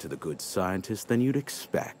side to the good scientist than you'd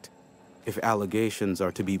expect. If allegations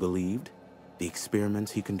are to be believed, the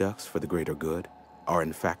experiments he conducts for the greater good are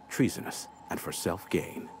in fact treasonous and for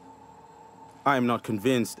self-gain. I am not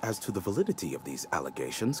convinced as to the validity of these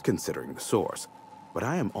allegations, considering the source, but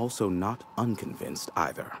I am also not unconvinced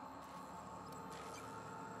either.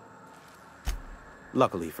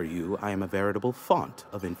 Luckily for you, I am a veritable font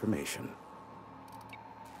of information.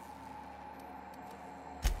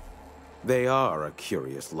 They are a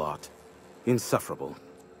curious lot. Insufferable.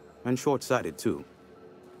 And short-sighted, too.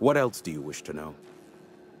 What else do you wish to know?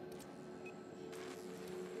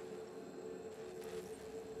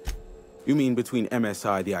 You mean between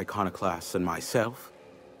MSI, the Iconoclasts, and myself?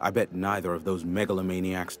 I bet neither of those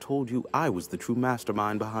megalomaniacs told you I was the true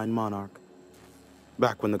mastermind behind Monarch.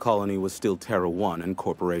 Back when the colony was still Terra 1 and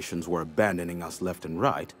corporations were abandoning us left and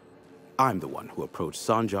right, I'm the one who approached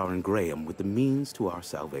Sanjar and Graham with the means to our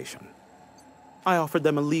salvation. I offered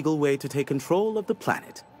them a legal way to take control of the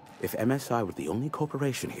planet. If MSI were the only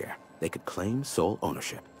corporation here, they could claim sole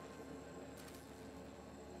ownership.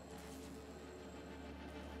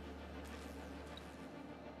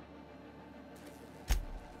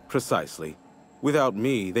 Precisely. Without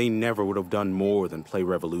me, they never would have done more than play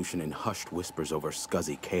Revolution in hushed whispers over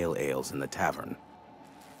scuzzy kale ales in the tavern.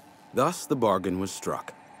 Thus, the bargain was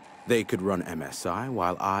struck. They could run MSI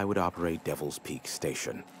while I would operate Devil's Peak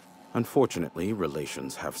Station. Unfortunately,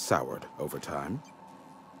 relations have soured over time.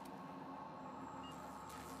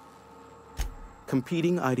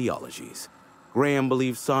 Competing ideologies. Graham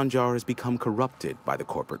believes Sanjar has become corrupted by the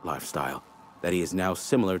corporate lifestyle, that he is now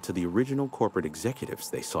similar to the original corporate executives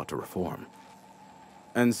they sought to reform.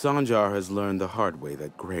 And Sanjar has learned the hard way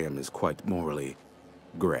that Graham is quite morally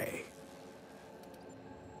gray.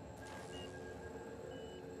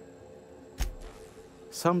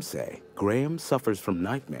 Some say Graham suffers from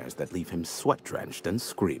nightmares that leave him sweat-drenched and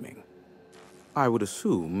screaming. I would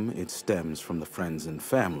assume it stems from the friends and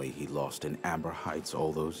family he lost in Amber Heights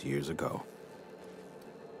all those years ago.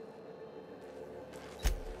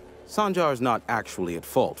 Sanjar's not actually at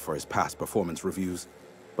fault for his past performance reviews,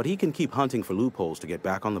 but he can keep hunting for loopholes to get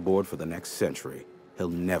back on the board for the next century. He'll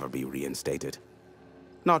never be reinstated.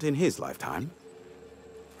 Not in his lifetime.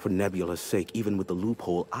 For Nebula's sake, even with the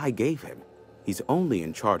loophole I gave him, he's only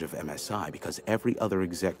in charge of MSI because every other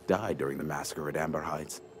exec died during the massacre at Amber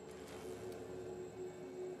Heights.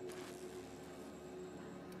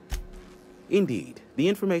 Indeed, the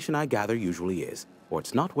information I gather usually is, or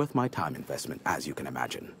it's not worth my time investment, as you can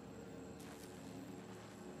imagine.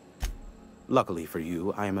 Luckily for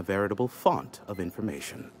you, I am a veritable font of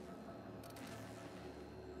information.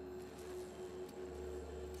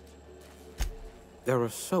 There are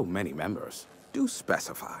so many members. Do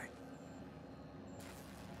specify.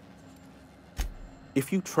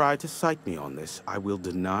 If you try to cite me on this, I will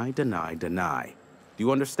deny, deny, deny. Do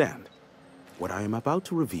you understand? What I am about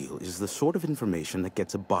to reveal is the sort of information that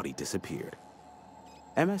gets a body disappeared.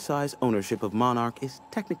 MSI's ownership of Monarch is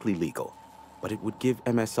technically legal, but it would give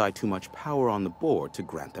MSI too much power on the board to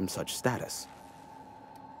grant them such status.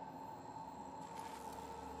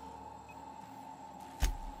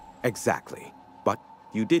 Exactly, but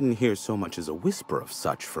you didn't hear so much as a whisper of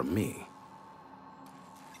such from me.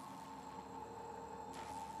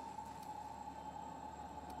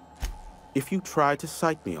 If you tried to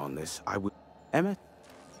cite me on this, I would... Emmett?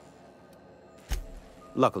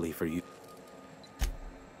 Luckily for you...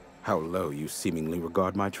 How low you seemingly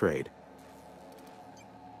regard my trade.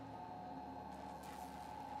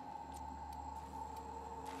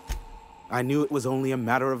 I knew it was only a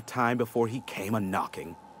matter of time before he came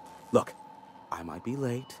a-knocking. Look, I might be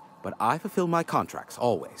late, but I fulfill my contracts,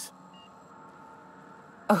 always.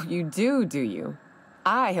 Oh, you do you?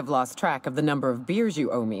 I have lost track of the number of beers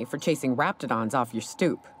you owe me for chasing raptidons off your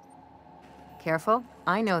stoop. Careful,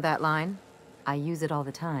 I know that line. I use it all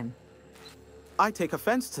the time. I take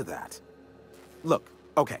offense to that. Look,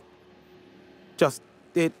 okay. Just,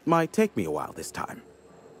 it might take me a while this time.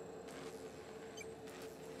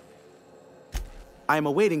 I am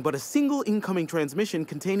awaiting but a single incoming transmission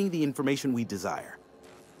containing the information we desire.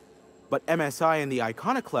 But MSI and the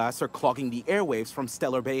Iconoclasts are clogging the airwaves from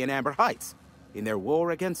Stellar Bay and Amber Heights. In their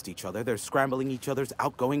war against each other, they're scrambling each other's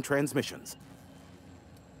outgoing transmissions.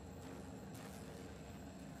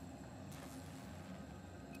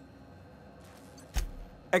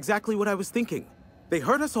 Exactly what I was thinking. They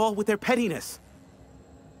hurt us all with their pettiness.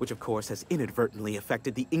 Which, of course, has inadvertently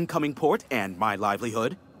affected the incoming port and my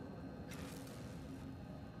livelihood.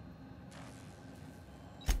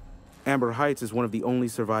 Amber Heights is one of the only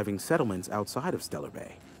surviving settlements outside of Stellar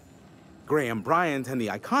Bay. Graham Bryant and the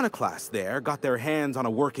Iconoclasts there got their hands on a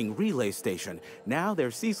working relay station. Now they're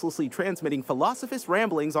ceaselessly transmitting Philosophist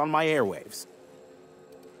ramblings on my airwaves.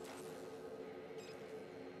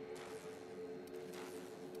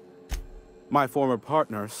 My former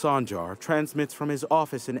partner, Sanjar, transmits from his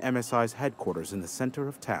office in MSI's headquarters in the center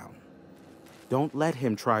of town. Don't let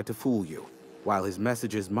him try to fool you. While his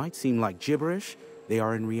messages might seem like gibberish, they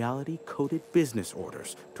are in reality coded business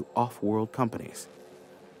orders to off-world companies.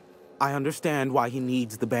 I understand why he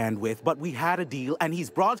needs the bandwidth, but we had a deal and he's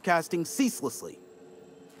broadcasting ceaselessly.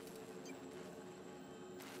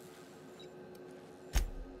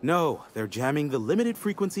 No, they're jamming the limited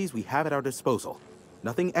frequencies we have at our disposal.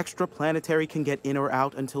 Nothing extraplanetary can get in or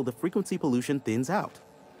out until the frequency pollution thins out.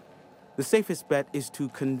 The safest bet is to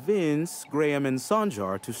convince Graham and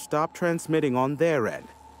Sanjar to stop transmitting on their end.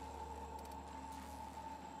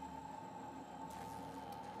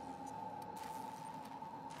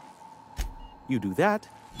 You do that,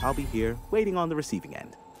 I'll be here, waiting on the receiving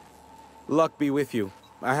end. Luck be with you.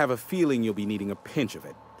 I have a feeling you'll be needing a pinch of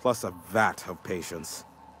it, plus a vat of patience.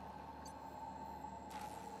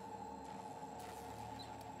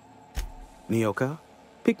 Nyoka,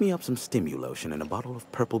 pick me up some Stimulotion and a bottle of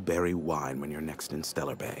purple berry wine when you're next in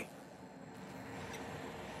Stellar Bay.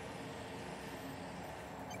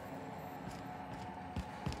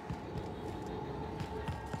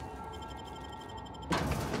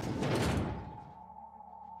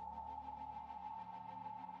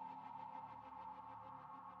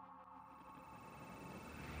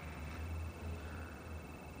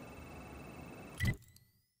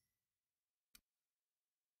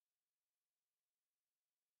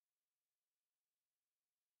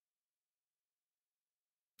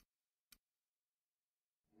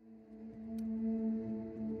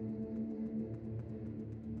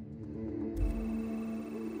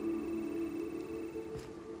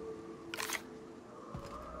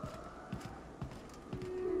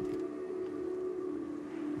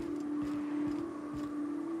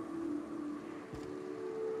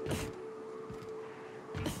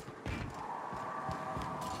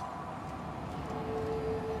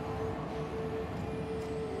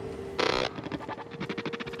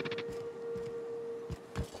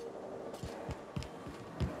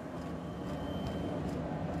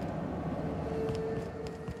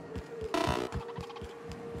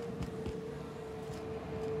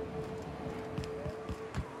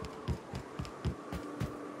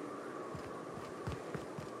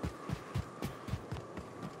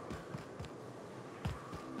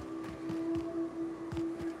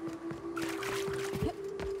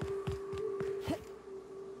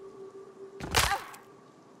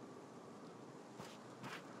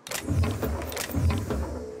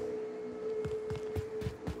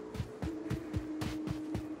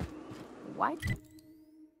 Why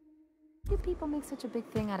do people make such a big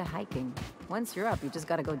thing out of hiking? Once you're up, you just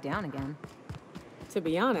gotta go down again. To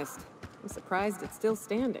be honest, I'm surprised it's still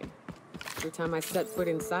standing. Every time I set foot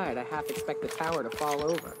inside, I half expect the tower to fall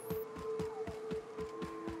over.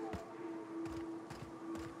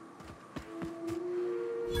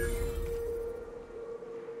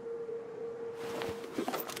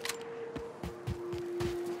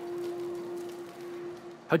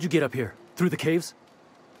 How'd you get up here? Through the caves?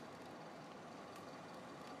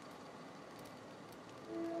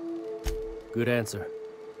 Good answer.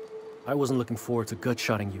 I wasn't looking forward to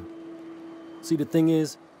gut-shotting you. See, the thing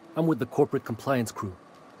is, I'm with the corporate compliance crew.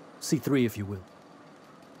 C3, if you will.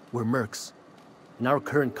 We're mercs, and our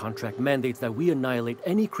current contract mandates that we annihilate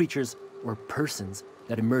any creatures or persons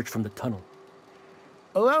that emerge from the tunnel.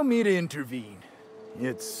 Allow me to intervene.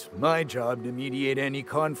 It's my job to mediate any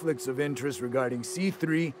conflicts of interest regarding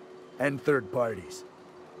C3 and third parties.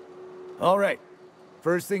 All right,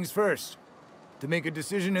 first things first. To make a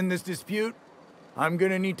decision in this dispute, I'm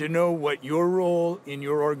gonna need to know what your role in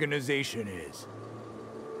your organization is.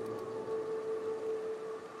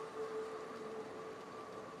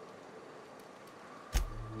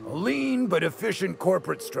 A lean but efficient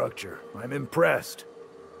corporate structure. I'm impressed.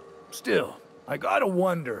 Still, I gotta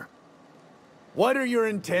wonder. What are your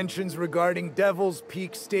intentions regarding Devil's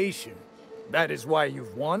Peak Station? That is why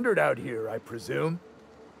you've wandered out here, I presume.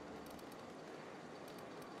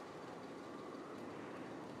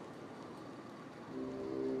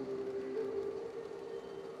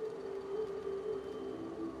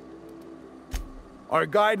 Our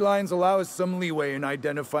guidelines allow us some leeway in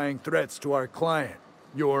identifying threats to our client.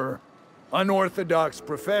 Your unorthodox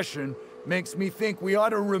profession makes me think we ought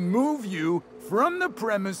to remove you from the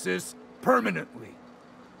premises permanently.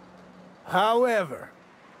 However,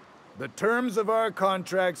 the terms of our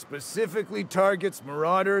contract specifically targets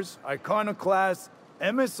marauders, iconoclasts,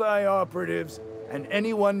 MSI operatives, and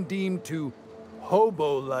anyone deemed to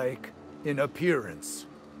hobo-like in appearance.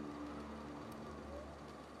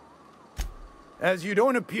 As you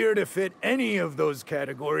don't appear to fit any of those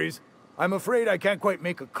categories, I'm afraid I can't quite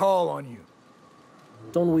make a call on you.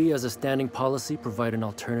 Don't we, as a standing policy, provide an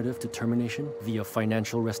alternative to termination via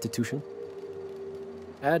financial restitution?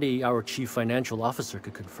 Addie, our chief financial officer,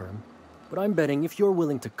 could confirm, but I'm betting if you're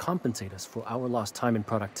willing to compensate us for our lost time and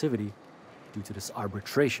productivity due to this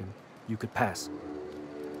arbitration, you could pass.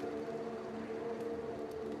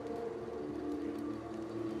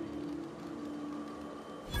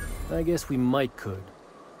 I guess we might could.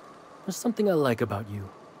 There's something I like about you.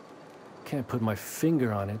 Can't put my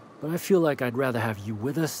finger on it, but I feel like I'd rather have you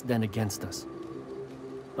with us than against us.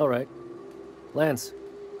 All right. Lance,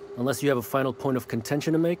 unless you have a final point of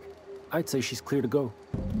contention to make, I'd say she's clear to go.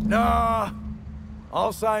 Nah,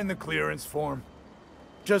 I'll sign the clearance form.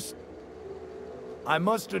 Just, I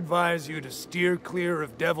must advise you to steer clear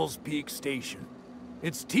of Devil's Peak Station.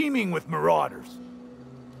 It's teeming with marauders.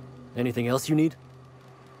 Anything else you need?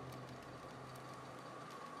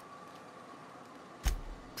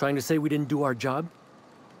 Trying to say we didn't do our job?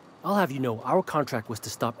 I'll have you know, our contract was to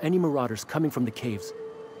stop any marauders coming from the caves.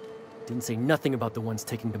 Didn't say nothing about the ones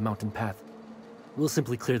taking the mountain path. We'll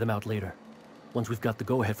simply clear them out later, once we've got the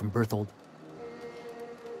go-ahead from Berthold.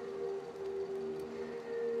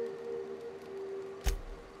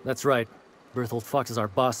 That's right. Berthold Fox is our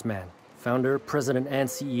boss man, founder, president, and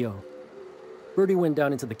CEO. Bertie went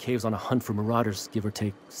down into the caves on a hunt for marauders, give or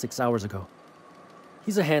take, 6 hours ago.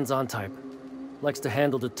 He's a hands-on type. Likes to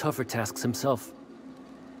handle the tougher tasks himself.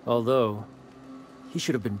 Although, he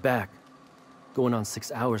should have been back. Going on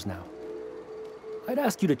 6 hours now. I'd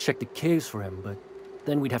ask you to check the caves for him, but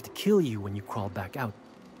then we'd have to kill you when you crawl back out.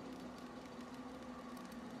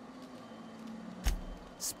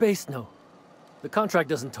 Space No. The contract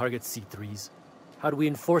doesn't target C3s. How do we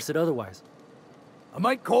enforce it otherwise? A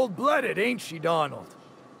mite cold-blooded, ain't she, Donald?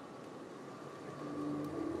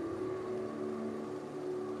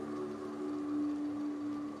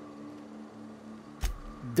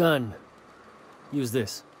 Done. Use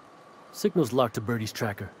this. Signal's locked to Bertie's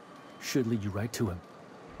tracker. Should lead you right to him.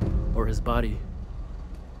 Or his body.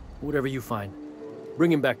 Whatever you find.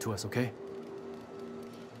 Bring him back to us, okay?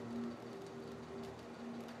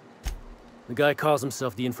 The guy calls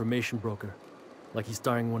himself the information broker. Like he's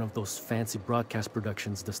starring one of those fancy broadcast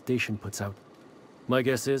productions the station puts out. My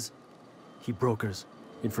guess is, he brokers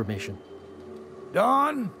information.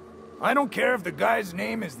 Don, I don't care if the guy's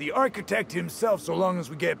name is the architect himself so long as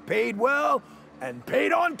we get paid well and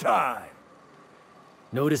paid on time.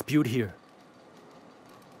 No dispute here.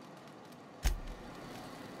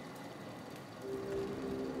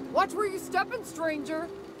 Watch where you're stepping, stranger.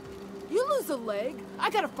 You lose a leg, I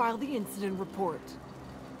gotta file the incident report.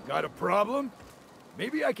 Got a problem?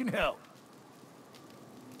 Maybe I can help.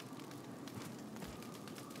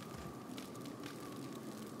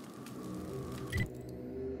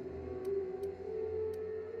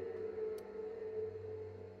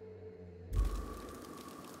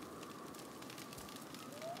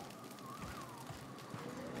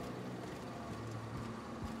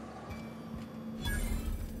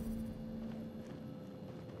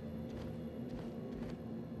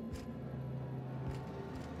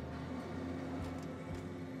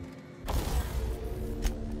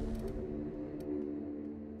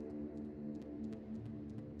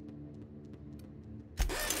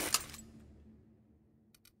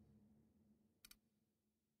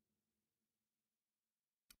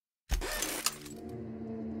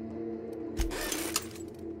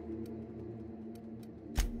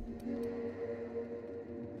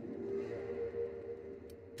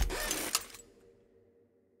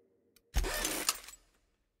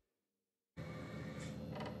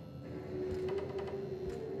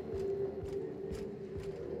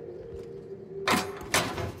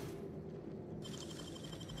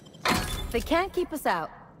 They can't keep us out.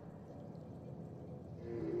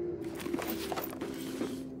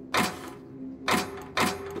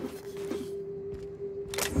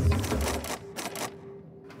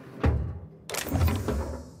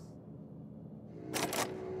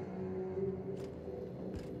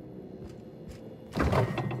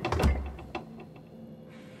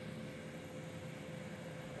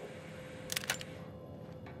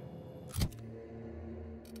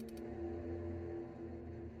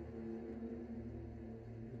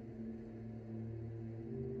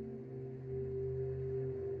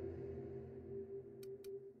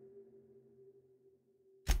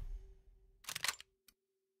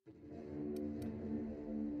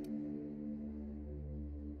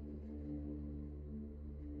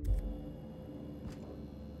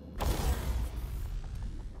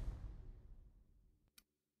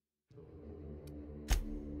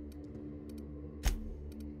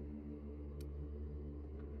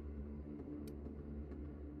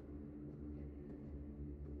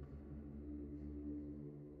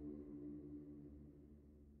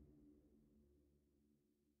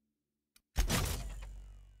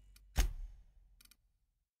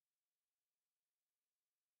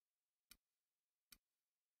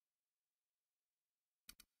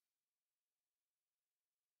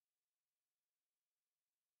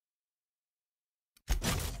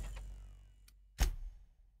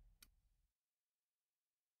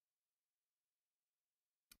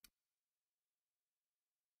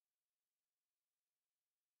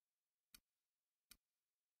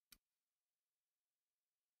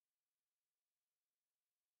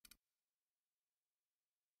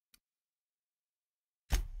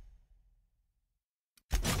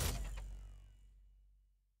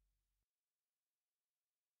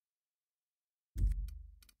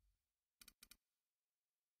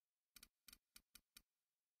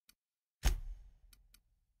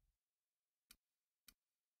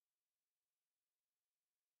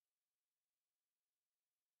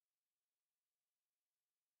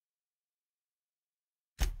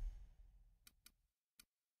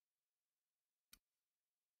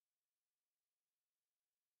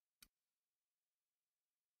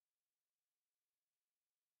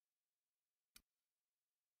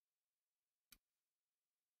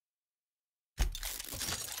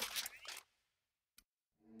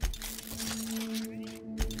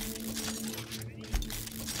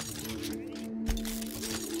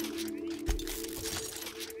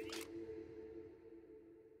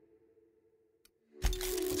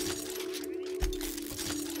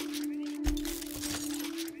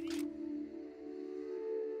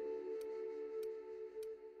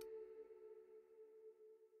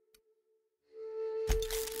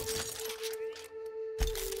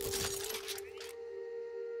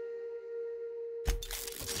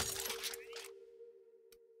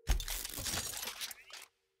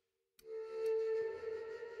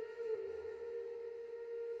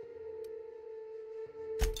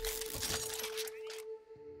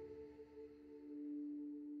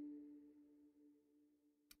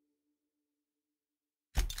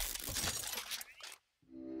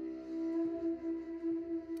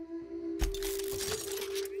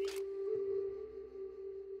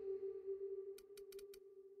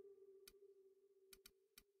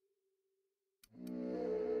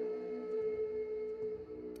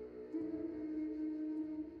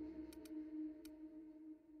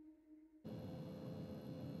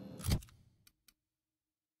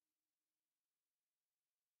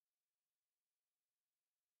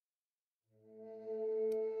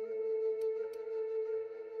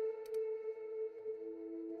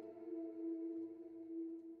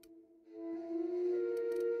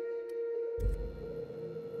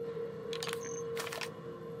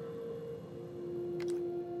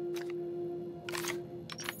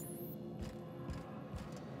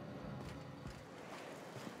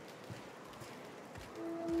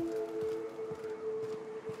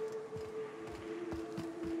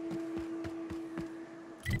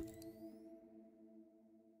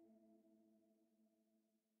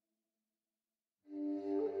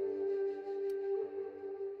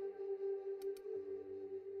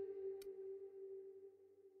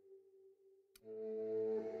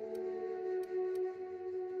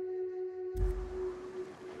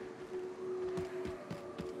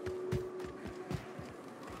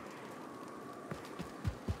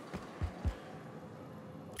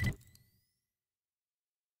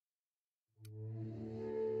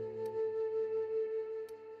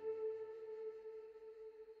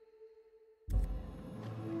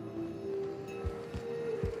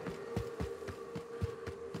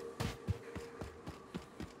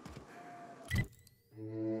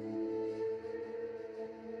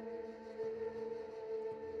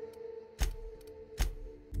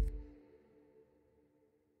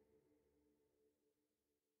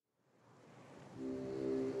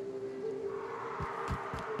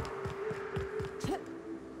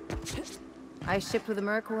 I shipped with a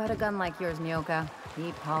merc who had a gun like yours, Nyoka.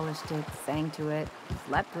 He polished it, sang to it,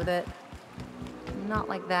 slept with it. Not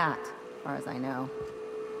like that, as far as I know.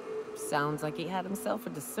 Sounds like he had himself a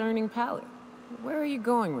discerning palate. Where are you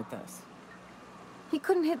going with this? He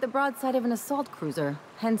couldn't hit the broadside of an assault cruiser,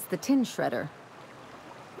 hence the tin shredder.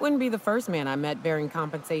 Wouldn't be the first man I met bearing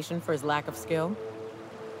compensation for his lack of skill.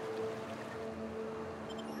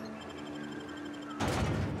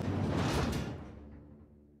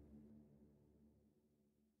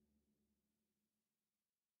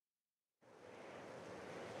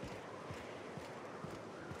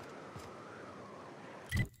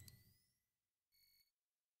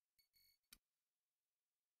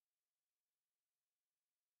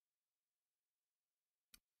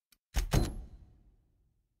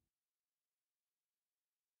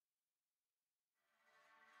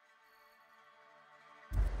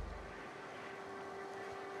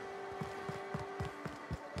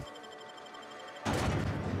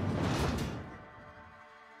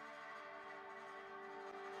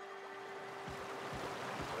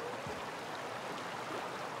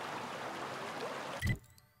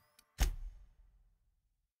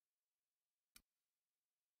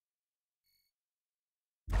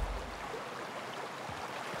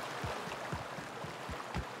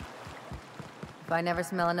 If I never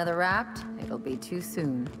smell another Wrapped, it'll be too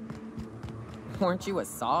soon. Weren't you a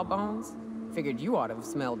Sawbones? Figured you ought to have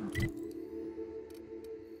smelled...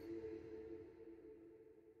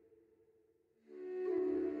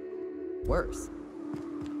 worse.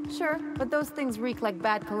 Sure, but those things reek like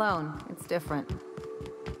bad cologne. It's different.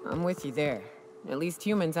 I'm with you there. At least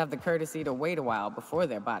humans have the courtesy to wait a while before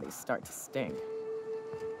their bodies start to stink.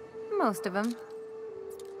 Most of them.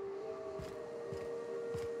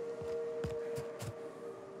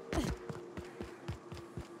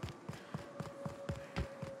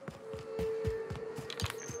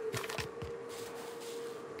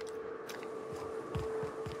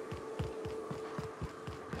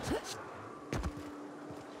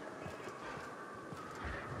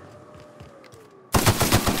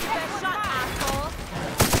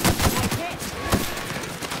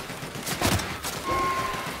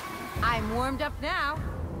 I'm warmed up now.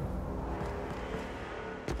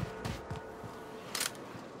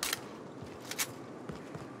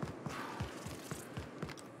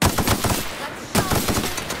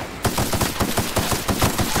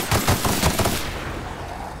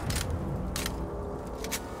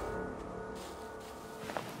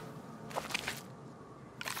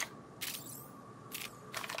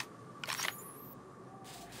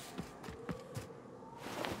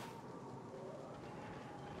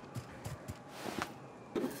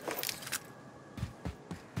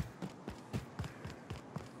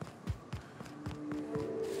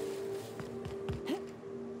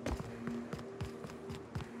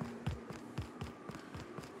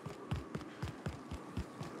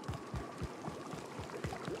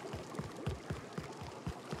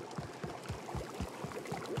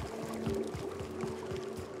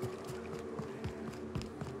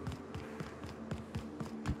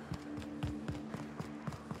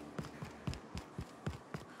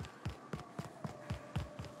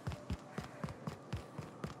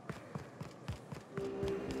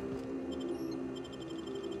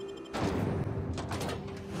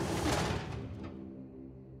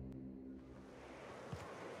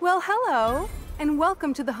 Well, hello, and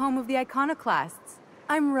welcome to the home of the Iconoclasts.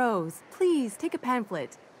 I'm Rose. Please, take a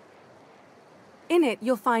pamphlet. In it,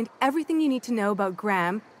 you'll find everything you need to know about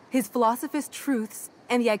Graham, his philosophist truths,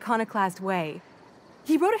 and the Iconoclast way.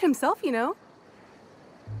 He wrote it himself, you know.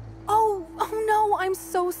 Oh no, I'm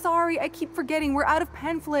so sorry. I keep forgetting we're out of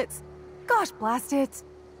pamphlets. Gosh, blast it.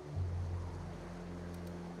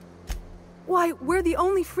 Why, we're the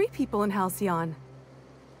only free people in Halcyon.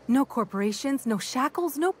 No corporations, no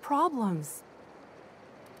shackles, no problems.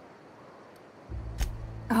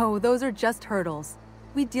 Oh, those are just hurdles.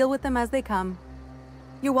 We deal with them as they come.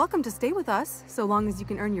 You're welcome to stay with us, so long as you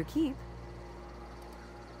can earn your keep.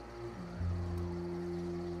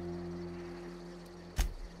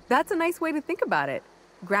 That's a nice way to think about it.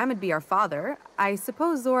 Graham would be our father. I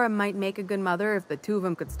suppose Zora might make a good mother if the two of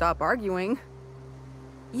them could stop arguing.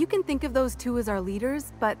 You can think of those two as our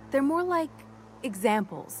leaders, but they're more like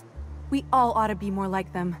examples. We all ought to be more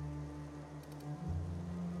like them.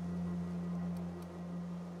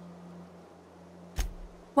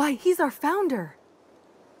 Why, he's our founder.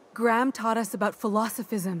 Graham taught us about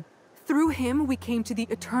philosophism. Through him, we came to the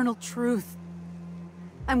eternal truth.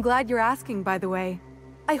 I'm glad you're asking, by the way.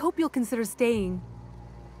 I hope you'll consider staying.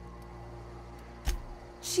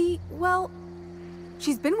 She's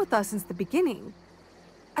been with us since the beginning.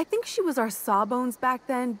 I think she was our sawbones back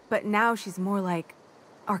then, but now she's more like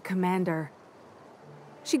our commander.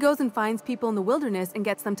 She goes and finds people in the wilderness and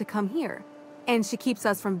gets them to come here. And she keeps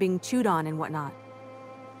us from being chewed on and whatnot.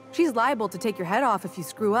 She's liable to take your head off if you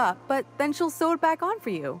screw up, but then she'll sew it back on for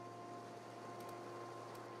you.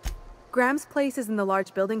 Graham's place is in the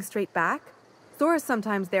large building straight back. Zora's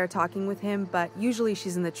sometimes there talking with him, but usually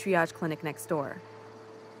she's in the triage clinic next door.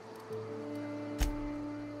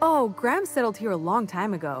 Oh, Graham settled here a long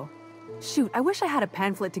time ago. Shoot, I wish I had a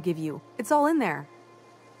pamphlet to give you. It's all in there.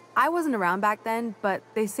 I wasn't around back then, but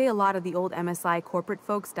they say a lot of the old MSI corporate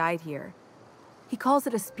folks died here. He calls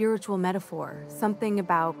it a spiritual metaphor, something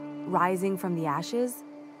about rising from the ashes.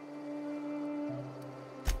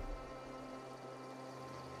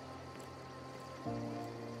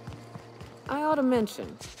 I ought to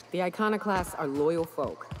mention, the Iconoclasts are loyal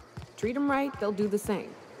folk. Treat them right, they'll do the same.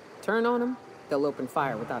 Turn on them, they'll open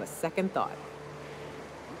fire without a second thought.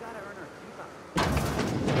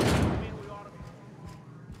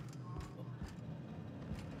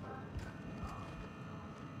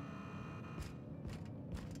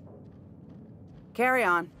 Carry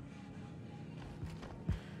on.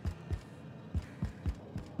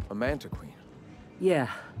 A Manta Queen. Yeah.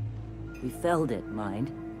 We felled it,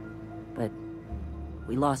 mind. But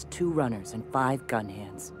we lost 2 runners and 5 gun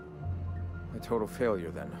hands. A total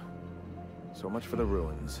failure, then. So much for the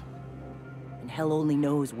ruins. And hell only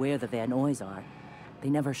knows where the Van Oys are. They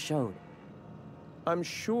never showed. I'm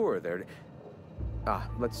sure they're... Ah,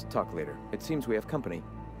 let's talk later. It seems we have company.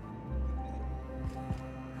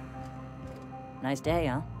 Nice day,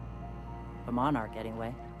 huh? For Monarch,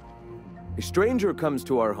 anyway. A stranger comes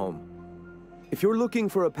to our home. If you're looking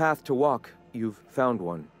for a path to walk, you've found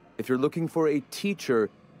one. If you're looking for a teacher,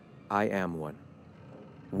 I am one.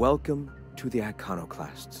 Welcome to the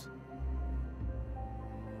Iconoclasts.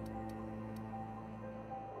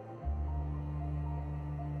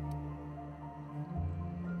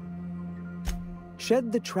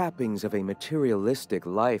 Shed the trappings of a materialistic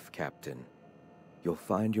life, Captain. You'll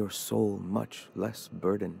find your soul much less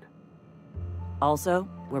burdened. Also,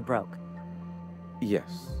 we're broke.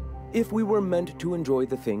 Yes. If we were meant to enjoy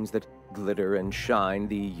the things that glitter and shine,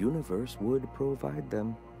 the universe would provide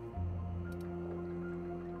them.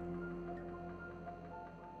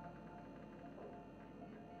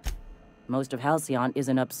 Most of Halcyon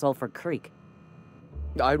isn't up Sulphur Creek.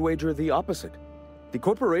 I'd wager the opposite. The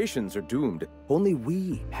corporations are doomed. Only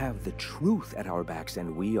we have the truth at our backs,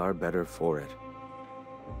 and we are better for it.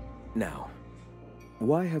 Now,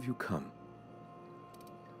 why have you come?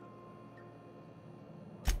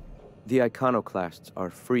 The Iconoclasts are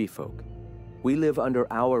free folk. We live under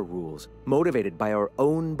our rules, motivated by our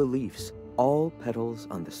own beliefs, all petals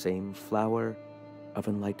on the same flower of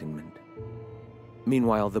enlightenment.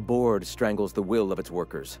 Meanwhile, the board strangles the will of its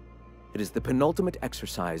workers. It is the penultimate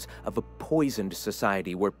exercise of a poisoned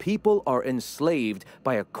society where people are enslaved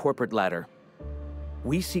by a corporate ladder.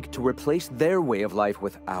 We seek to replace their way of life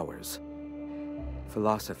with ours.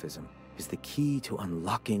 Philosophism is the key to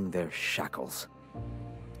unlocking their shackles.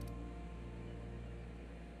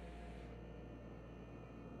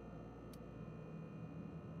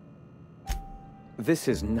 This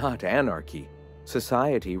is not anarchy.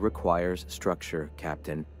 Society requires structure,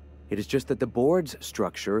 Captain. It is just that the board's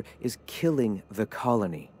structure is killing the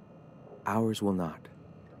colony. Ours will not.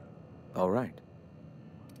 All right.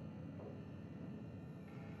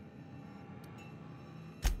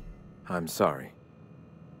 I'm sorry.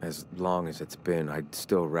 As long as it's been, I'd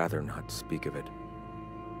still rather not speak of it.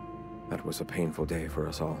 That was a painful day for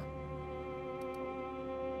us all.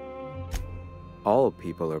 All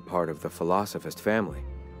people are part of the Philosophist family.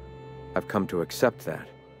 I've come to accept that,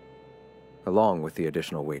 along with the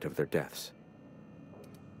additional weight of their deaths.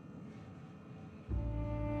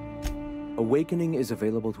 Awakening is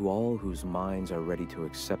available to all whose minds are ready to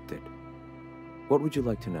accept it. What would you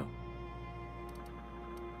like to know?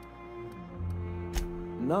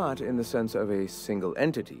 Not in the sense of a single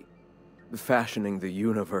entity, fashioning the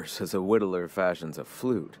universe as a whittler fashions a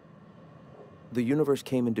flute. The universe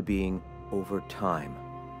came into being over time,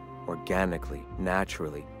 organically,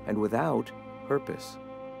 naturally, and without purpose.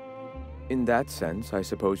 In that sense, I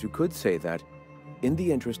suppose you could say that, in the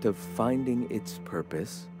interest of finding its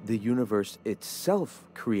purpose, the universe itself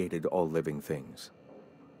created all living things.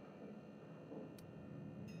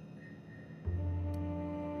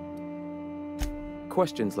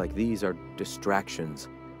 Questions like these are distractions.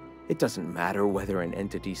 It doesn't matter whether an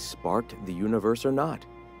entity sparked the universe or not.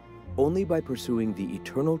 Only by pursuing the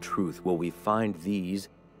eternal truth will we find these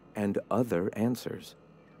and other answers.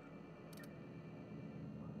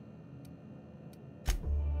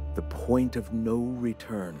 The point of no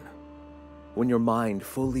return. When your mind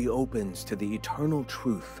fully opens to the eternal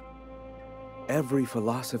truth. Every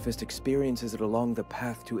philosophist experiences it along the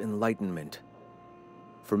path to enlightenment.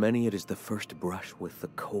 For many, it is the first brush with the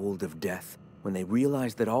cold of death, when they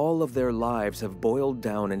realize that all of their lives have boiled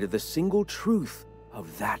down into the single truth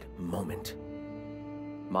of that moment.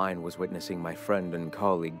 Mine was witnessing my friend and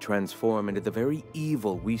colleague transform into the very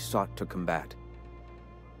evil we sought to combat.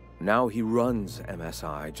 Now he runs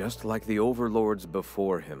MSI just like the overlords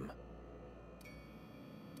before him.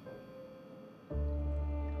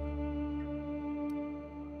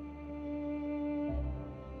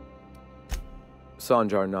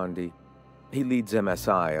 Sanjar Nandi. He leads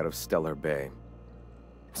MSI out of Stellar Bay.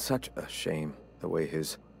 Such a shame, the way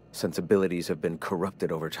his sensibilities have been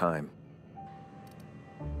corrupted over time.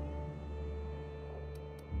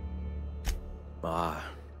 Ah,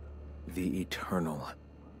 the Eternal.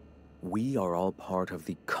 We are all part of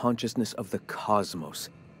the consciousness of the cosmos.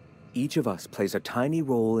 Each of us plays a tiny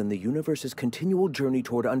role in the universe's continual journey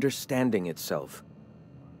toward understanding itself.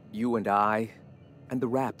 You and I, and the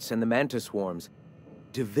rats and the mantis swarms.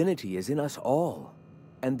 Divinity is in us all,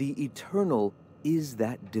 and the Eternal is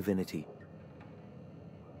that divinity.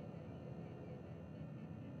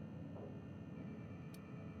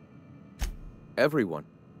 Everyone,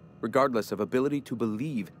 regardless of ability to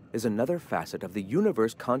believe, is another facet of the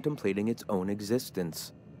universe contemplating its own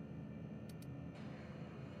existence.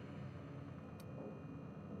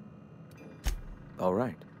 All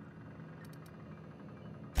right.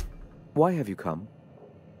 Why have you come?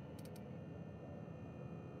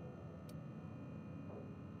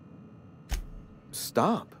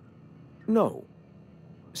 Stop. No.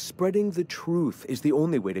 Spreading the truth is the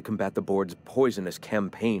only way to combat the board's poisonous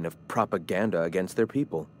campaign of propaganda against their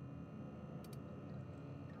people.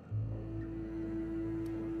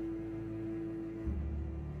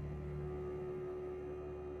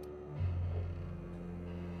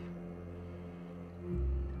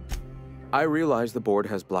 I realize the board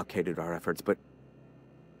has blockaded our efforts, but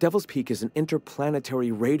Devil's Peak is an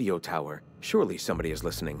interplanetary radio tower. Surely somebody is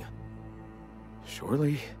listening.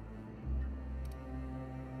 Surely?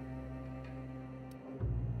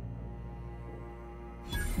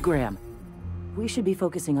 Graham, we should be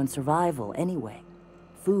focusing on survival anyway.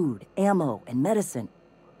 Food, ammo, and medicine.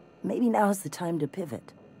 Maybe now's the time to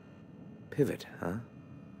pivot. Pivot, huh?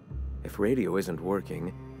 If radio isn't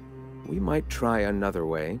working, we might try another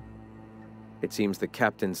way. It seems the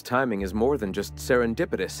captain's timing is more than just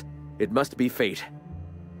serendipitous. It must be fate.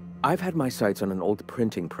 I've had my sights on an old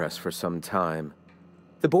printing press for some time.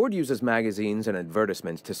 The board uses magazines and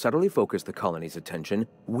advertisements to subtly focus the colony's attention.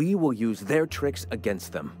 We will use their tricks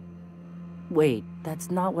against them. Wait,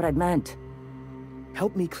 that's not what I meant.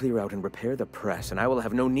 Help me clear out and repair the press, and I will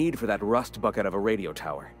have no need for that rust bucket of a radio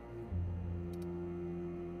tower.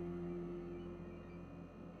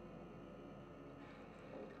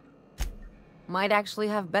 Might actually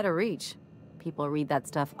have better reach. People read that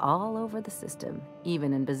stuff all over the system,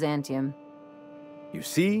 even in Byzantium. You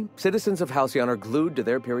see, citizens of Halcyon are glued to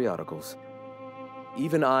their periodicals.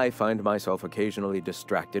 Even I find myself occasionally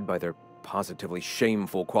distracted by their positively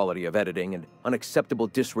shameful quality of editing and unacceptable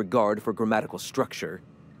disregard for grammatical structure.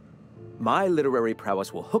 My literary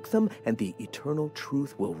prowess will hook them, and the eternal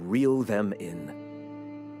truth will reel them in.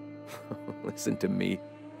 Listen to me.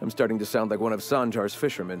 I'm starting to sound like one of Sanjar's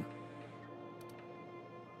fishermen.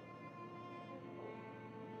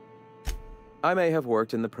 I may have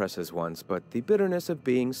worked in the presses once, but the bitterness of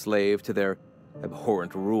being slave to their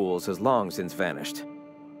abhorrent rules has long since vanished.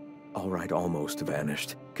 All right, almost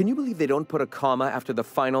vanished. Can you believe they don't put a comma after the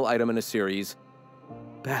final item in a series?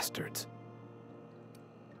 Bastards.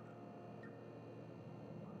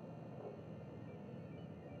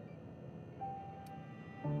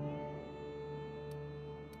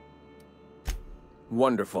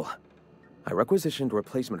 Wonderful. I requisitioned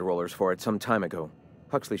replacement rollers for it some time ago.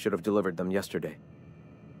 Huxley should have delivered them yesterday.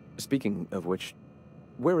 Speaking of which,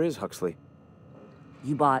 where is Huxley?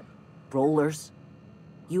 You bought rollers?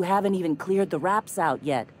 You haven't even cleared the wraps out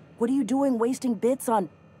yet. What are you doing wasting bits on...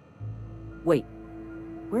 Wait,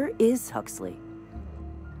 where is Huxley?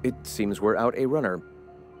 It seems we're out a runner.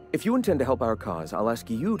 If you intend to help our cause, I'll ask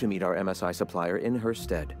you to meet our MSI supplier in her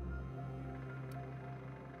stead.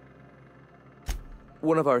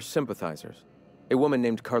 One of our sympathizers. A woman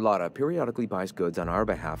named Carlotta periodically buys goods on our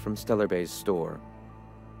behalf from Stellar Bay's store.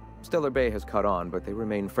 Stellar Bay has caught on, but they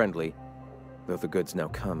remain friendly, though the goods now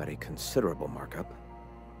come at a considerable markup.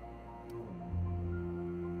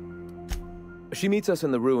 She meets us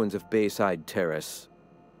in the ruins of Bayside Terrace.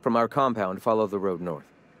 From our compound, follow the road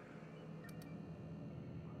north.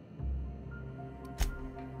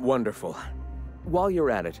 Wonderful. While you're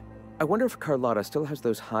at it, I wonder if Carlotta still has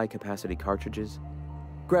those high-capacity cartridges?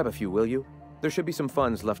 Grab a few, will you? There should be some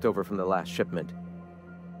funds left over from the last shipment.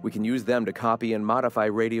 We can use them to copy and modify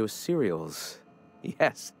radio serials.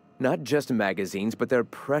 Yes, not just magazines, but their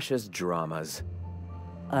precious dramas.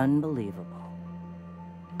 Unbelievable.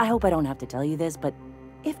 I hope I don't have to tell you this, but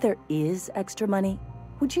if there is extra money,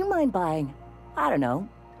 would you mind buying, I don't know,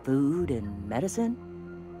 food and medicine?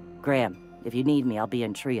 Graham, if you need me, I'll be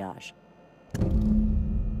in triage.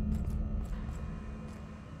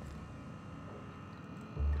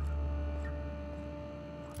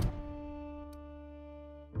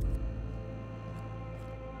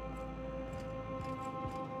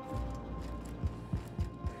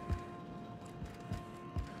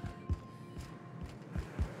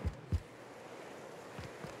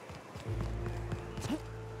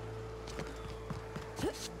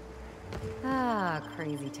 Ah,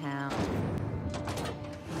 crazy town.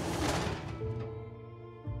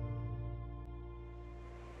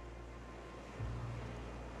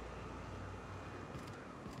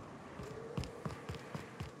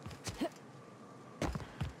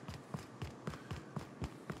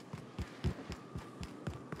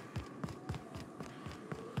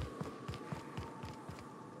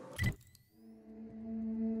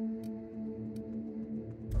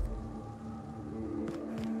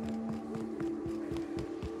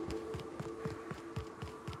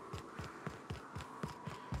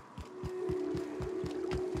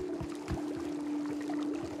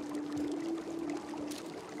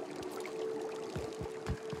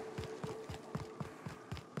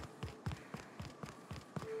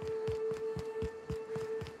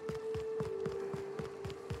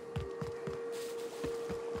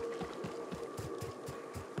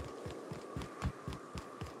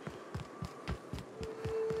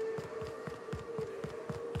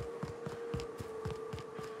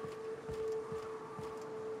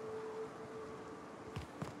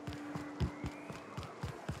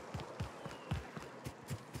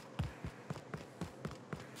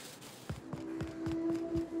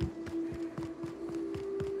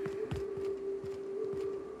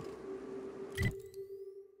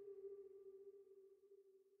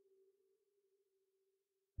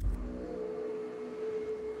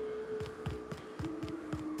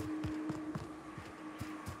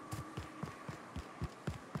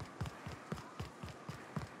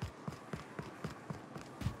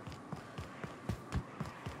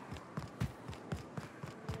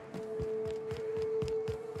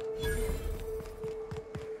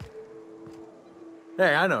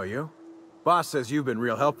 Hey, I know you. Boss says you've been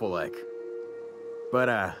real helpful, like.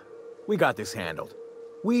 But, we got this handled.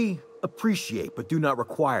 We appreciate but do not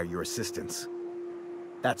require your assistance.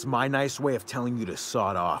 That's my nice way of telling you to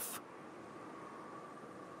sod off.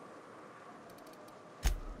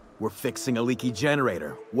 We're fixing a leaky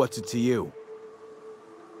generator. What's it to you?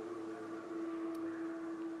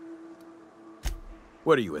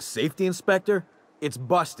 What are you, a safety inspector? It's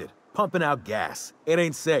busted, pumping out gas. It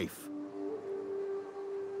ain't safe.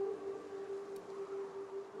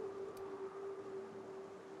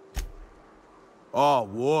 Oh,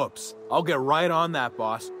 whoops. I'll get right on that,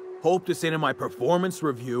 boss. Hope this ain't in my performance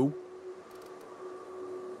review.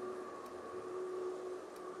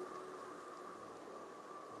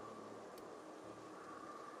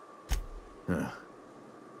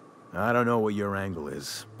 I don't know what your angle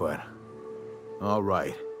is, but... all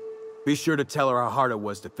right. Be sure to tell her how hard it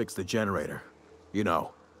was to fix the generator. You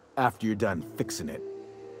know, after you're done fixing it.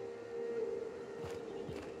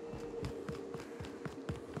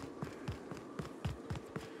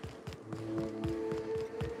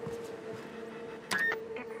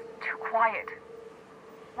 Quiet.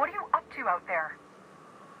 What are you up to out there?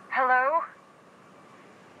 Hello?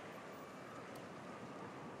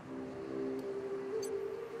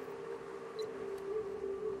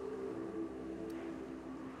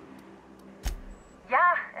 Yeah,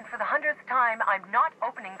 and for the 100th time, I'm not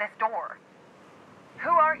opening this door. Who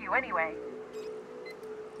are you, anyway?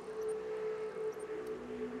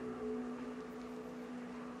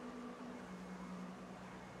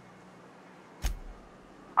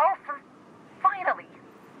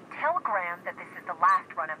 That this is the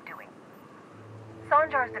last run I'm doing.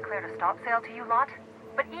 Sanjar's declared a stop sale to you lot,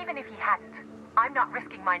 but even if he hadn't, I'm not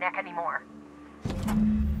risking my neck anymore.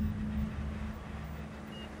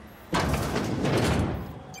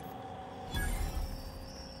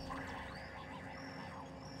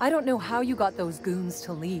 I don't know how you got those goons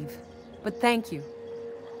to leave, but thank you.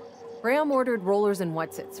 Graham ordered rollers and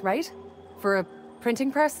whatsits, right? For a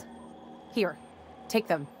printing press? Here, take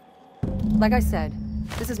them. Like I said,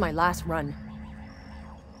 this is my last run.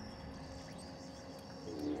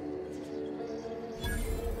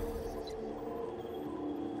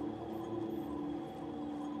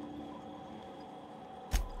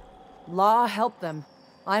 Law help them.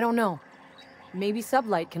 I don't know. Maybe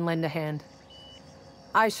Sublight can lend a hand.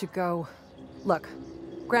 I should go. Look,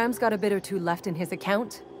 Graham's got a bit or two left in his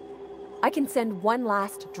account. I can send one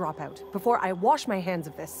last dropout before I wash my hands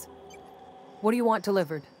of this. What do you want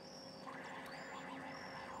delivered?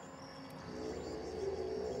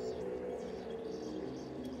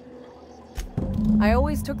 I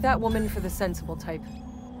always took that woman for the sensible type.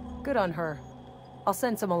 Good on her. I'll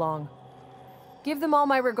send some along. Give them all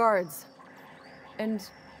my regards. And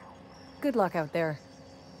good luck out there.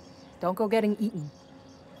 Don't go getting eaten.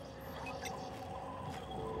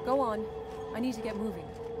 Go on. I need to get moving.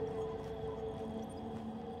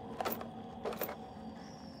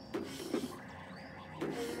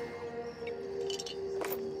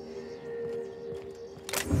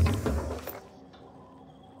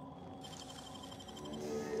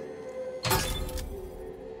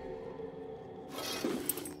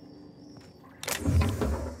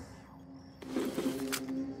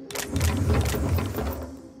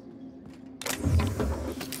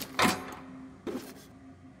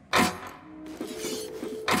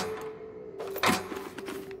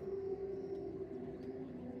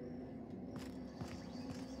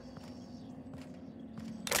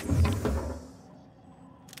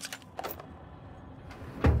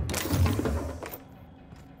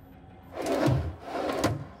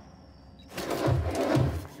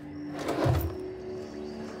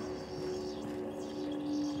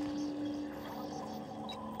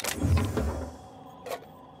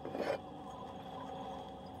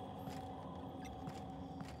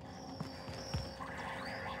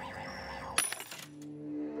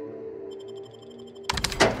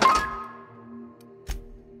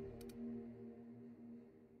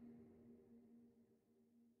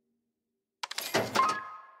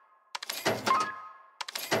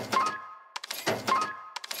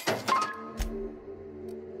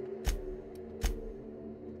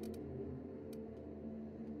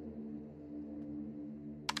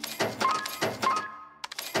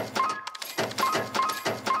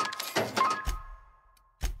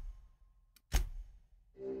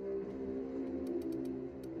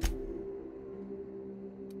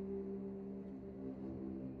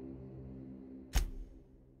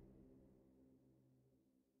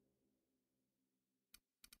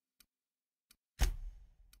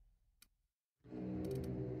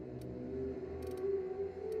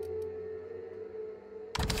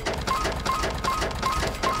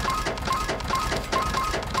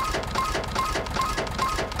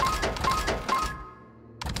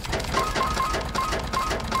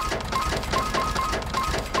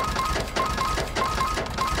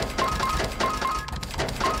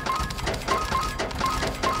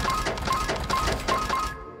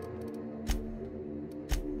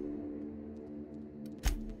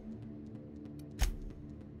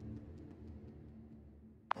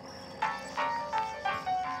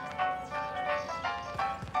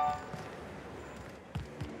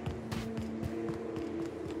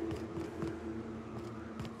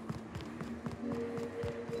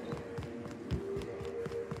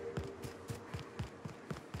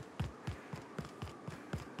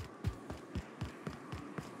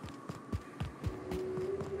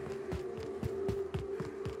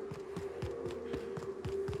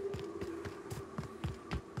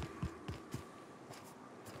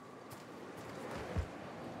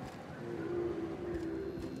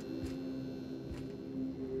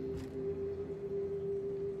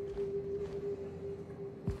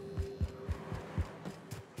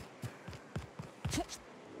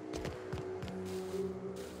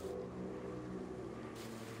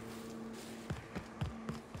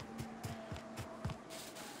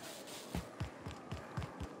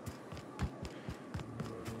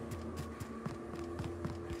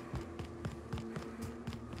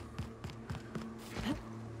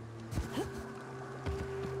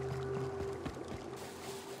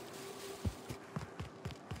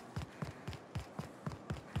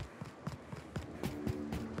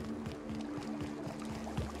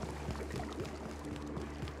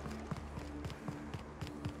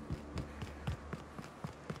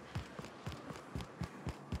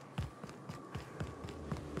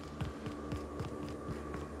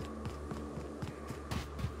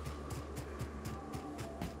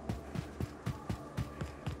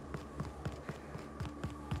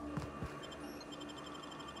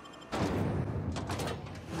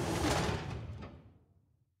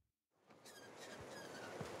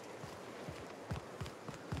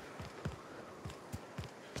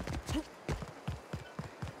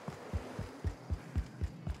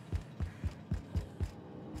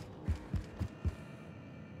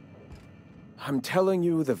 I'm telling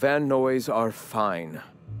you, the Van Noys are fine.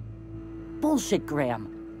 bullshit,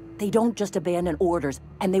 Graham. They don't just abandon orders,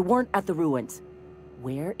 and they weren't at the ruins.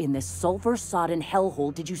 Where in this sulfur-sodden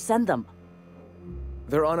hellhole did you send them?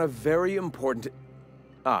 They're on a very important...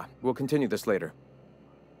 we'll continue this later.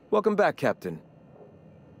 Welcome back, Captain.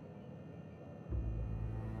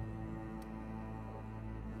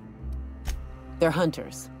 They're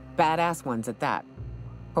hunters. Badass ones at that.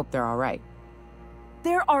 Hope they're all right.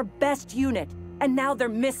 They're our best unit, and now they're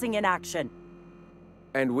missing in action.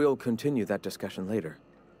 And we'll continue that discussion later.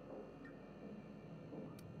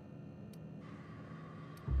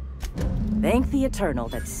 Thank the Eternal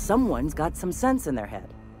that someone's got some sense in their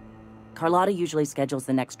head. Carlotta usually schedules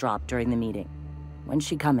the next drop during the meeting. When's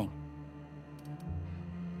she coming?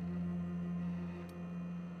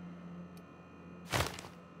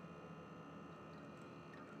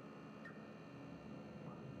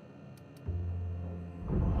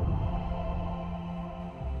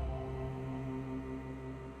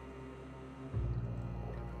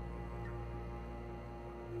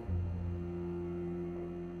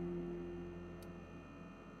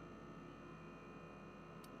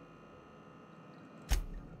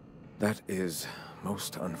 That is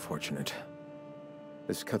most unfortunate.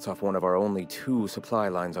 This cuts off one of our only 2 supply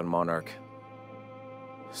lines on Monarch.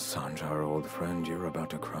 Sanjar, old friend, you're about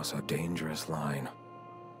to cross a dangerous line.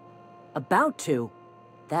 About to?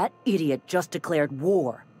 That idiot just declared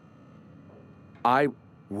war.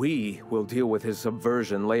 We will deal with his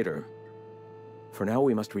subversion later. For now,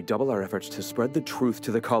 we must redouble our efforts to spread the truth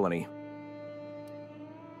to the colony.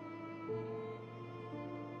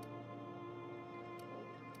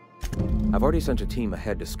 I've already sent a team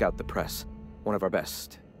ahead to scout the press. One of our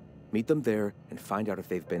best. Meet them there and find out if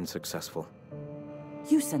they've been successful.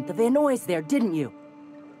 You sent the Van Noys there, didn't you?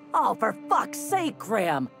 Oh, for fuck's sake,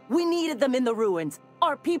 Graham! We needed them in the ruins.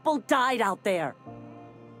 Our people died out there.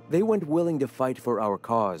 They went willing to fight for our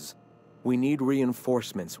cause. We need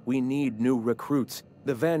reinforcements. We need new recruits.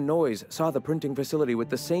 The Van Noys saw the printing facility with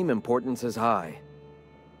the same importance as I.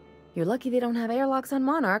 You're lucky they don't have airlocks on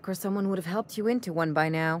Monarch, or someone would have helped you into one by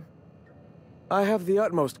now. I have the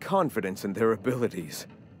utmost confidence in their abilities.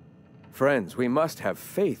 Friends, we must have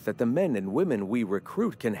faith that the men and women we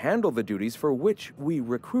recruit can handle the duties for which we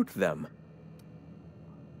recruit them.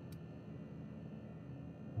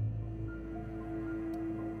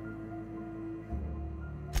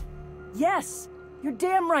 Yes! You're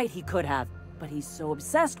damn right he could have. But he's so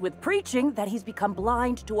obsessed with preaching that he's become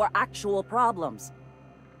blind to our actual problems.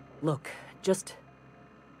 Look,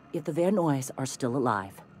 if the Van Noys are still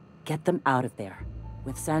alive, get them out of there.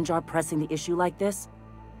 With Sanjar pressing the issue like this,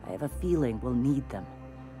 I have a feeling we'll need them.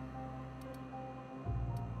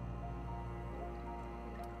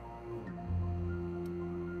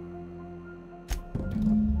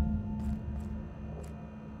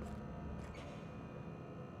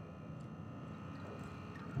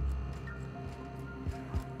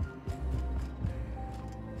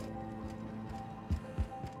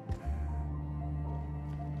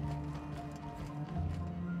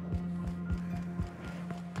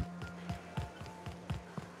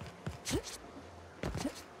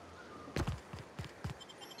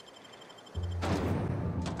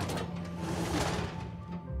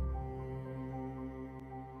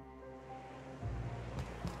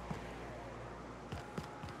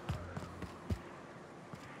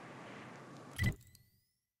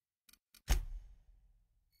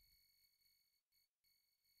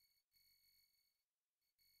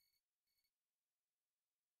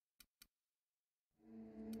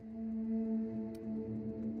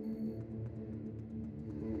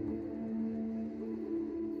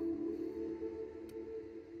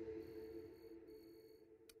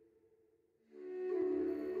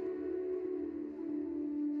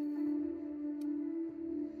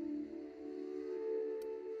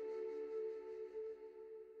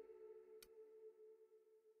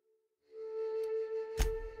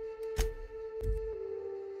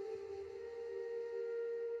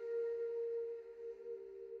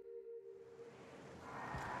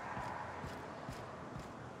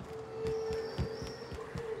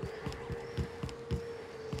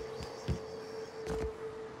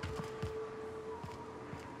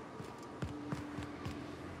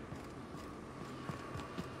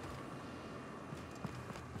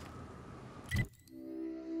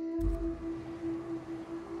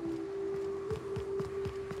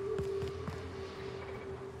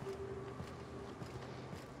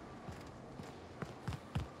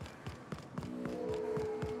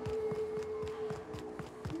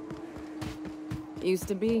 Used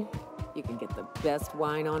to be, you can get the best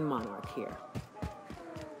wine on Monarch here.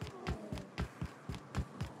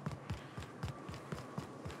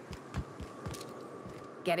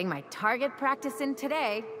 Getting my target practice in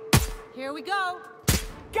today. Here we go.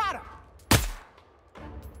 Got him!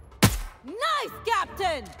 Nice,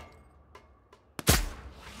 Captain!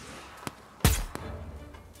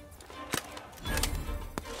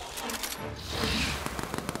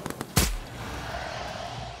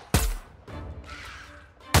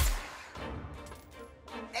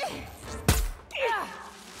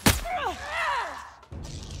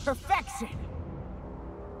 Perfection!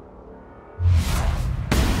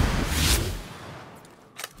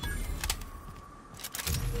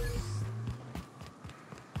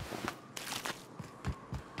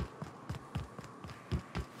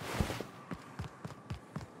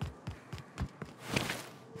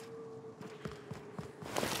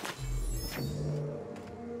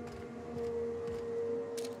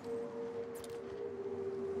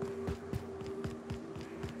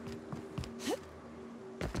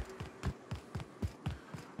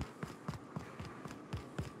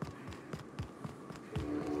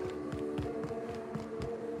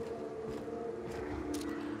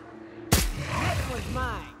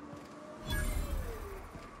 Mine.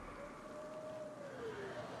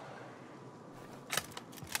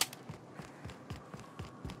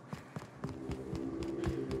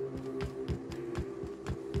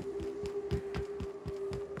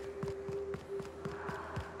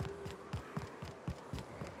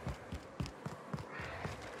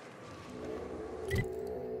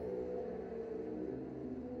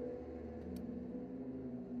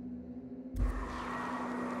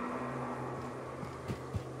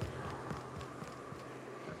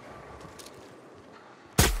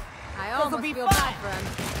 I almost feel bad for him.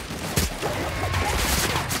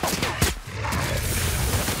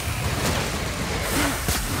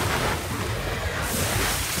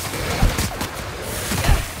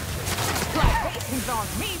 Libation's on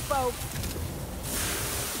me, folks!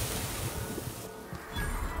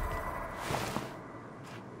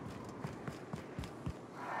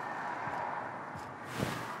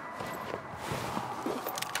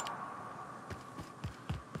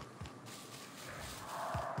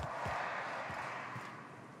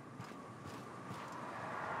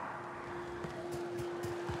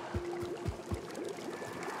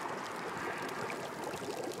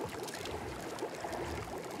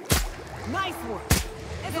 Nice work.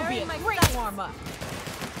 This'll be a great warm-up.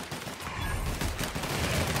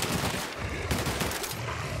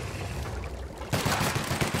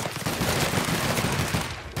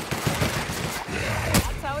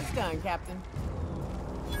 That's how it's done, Captain.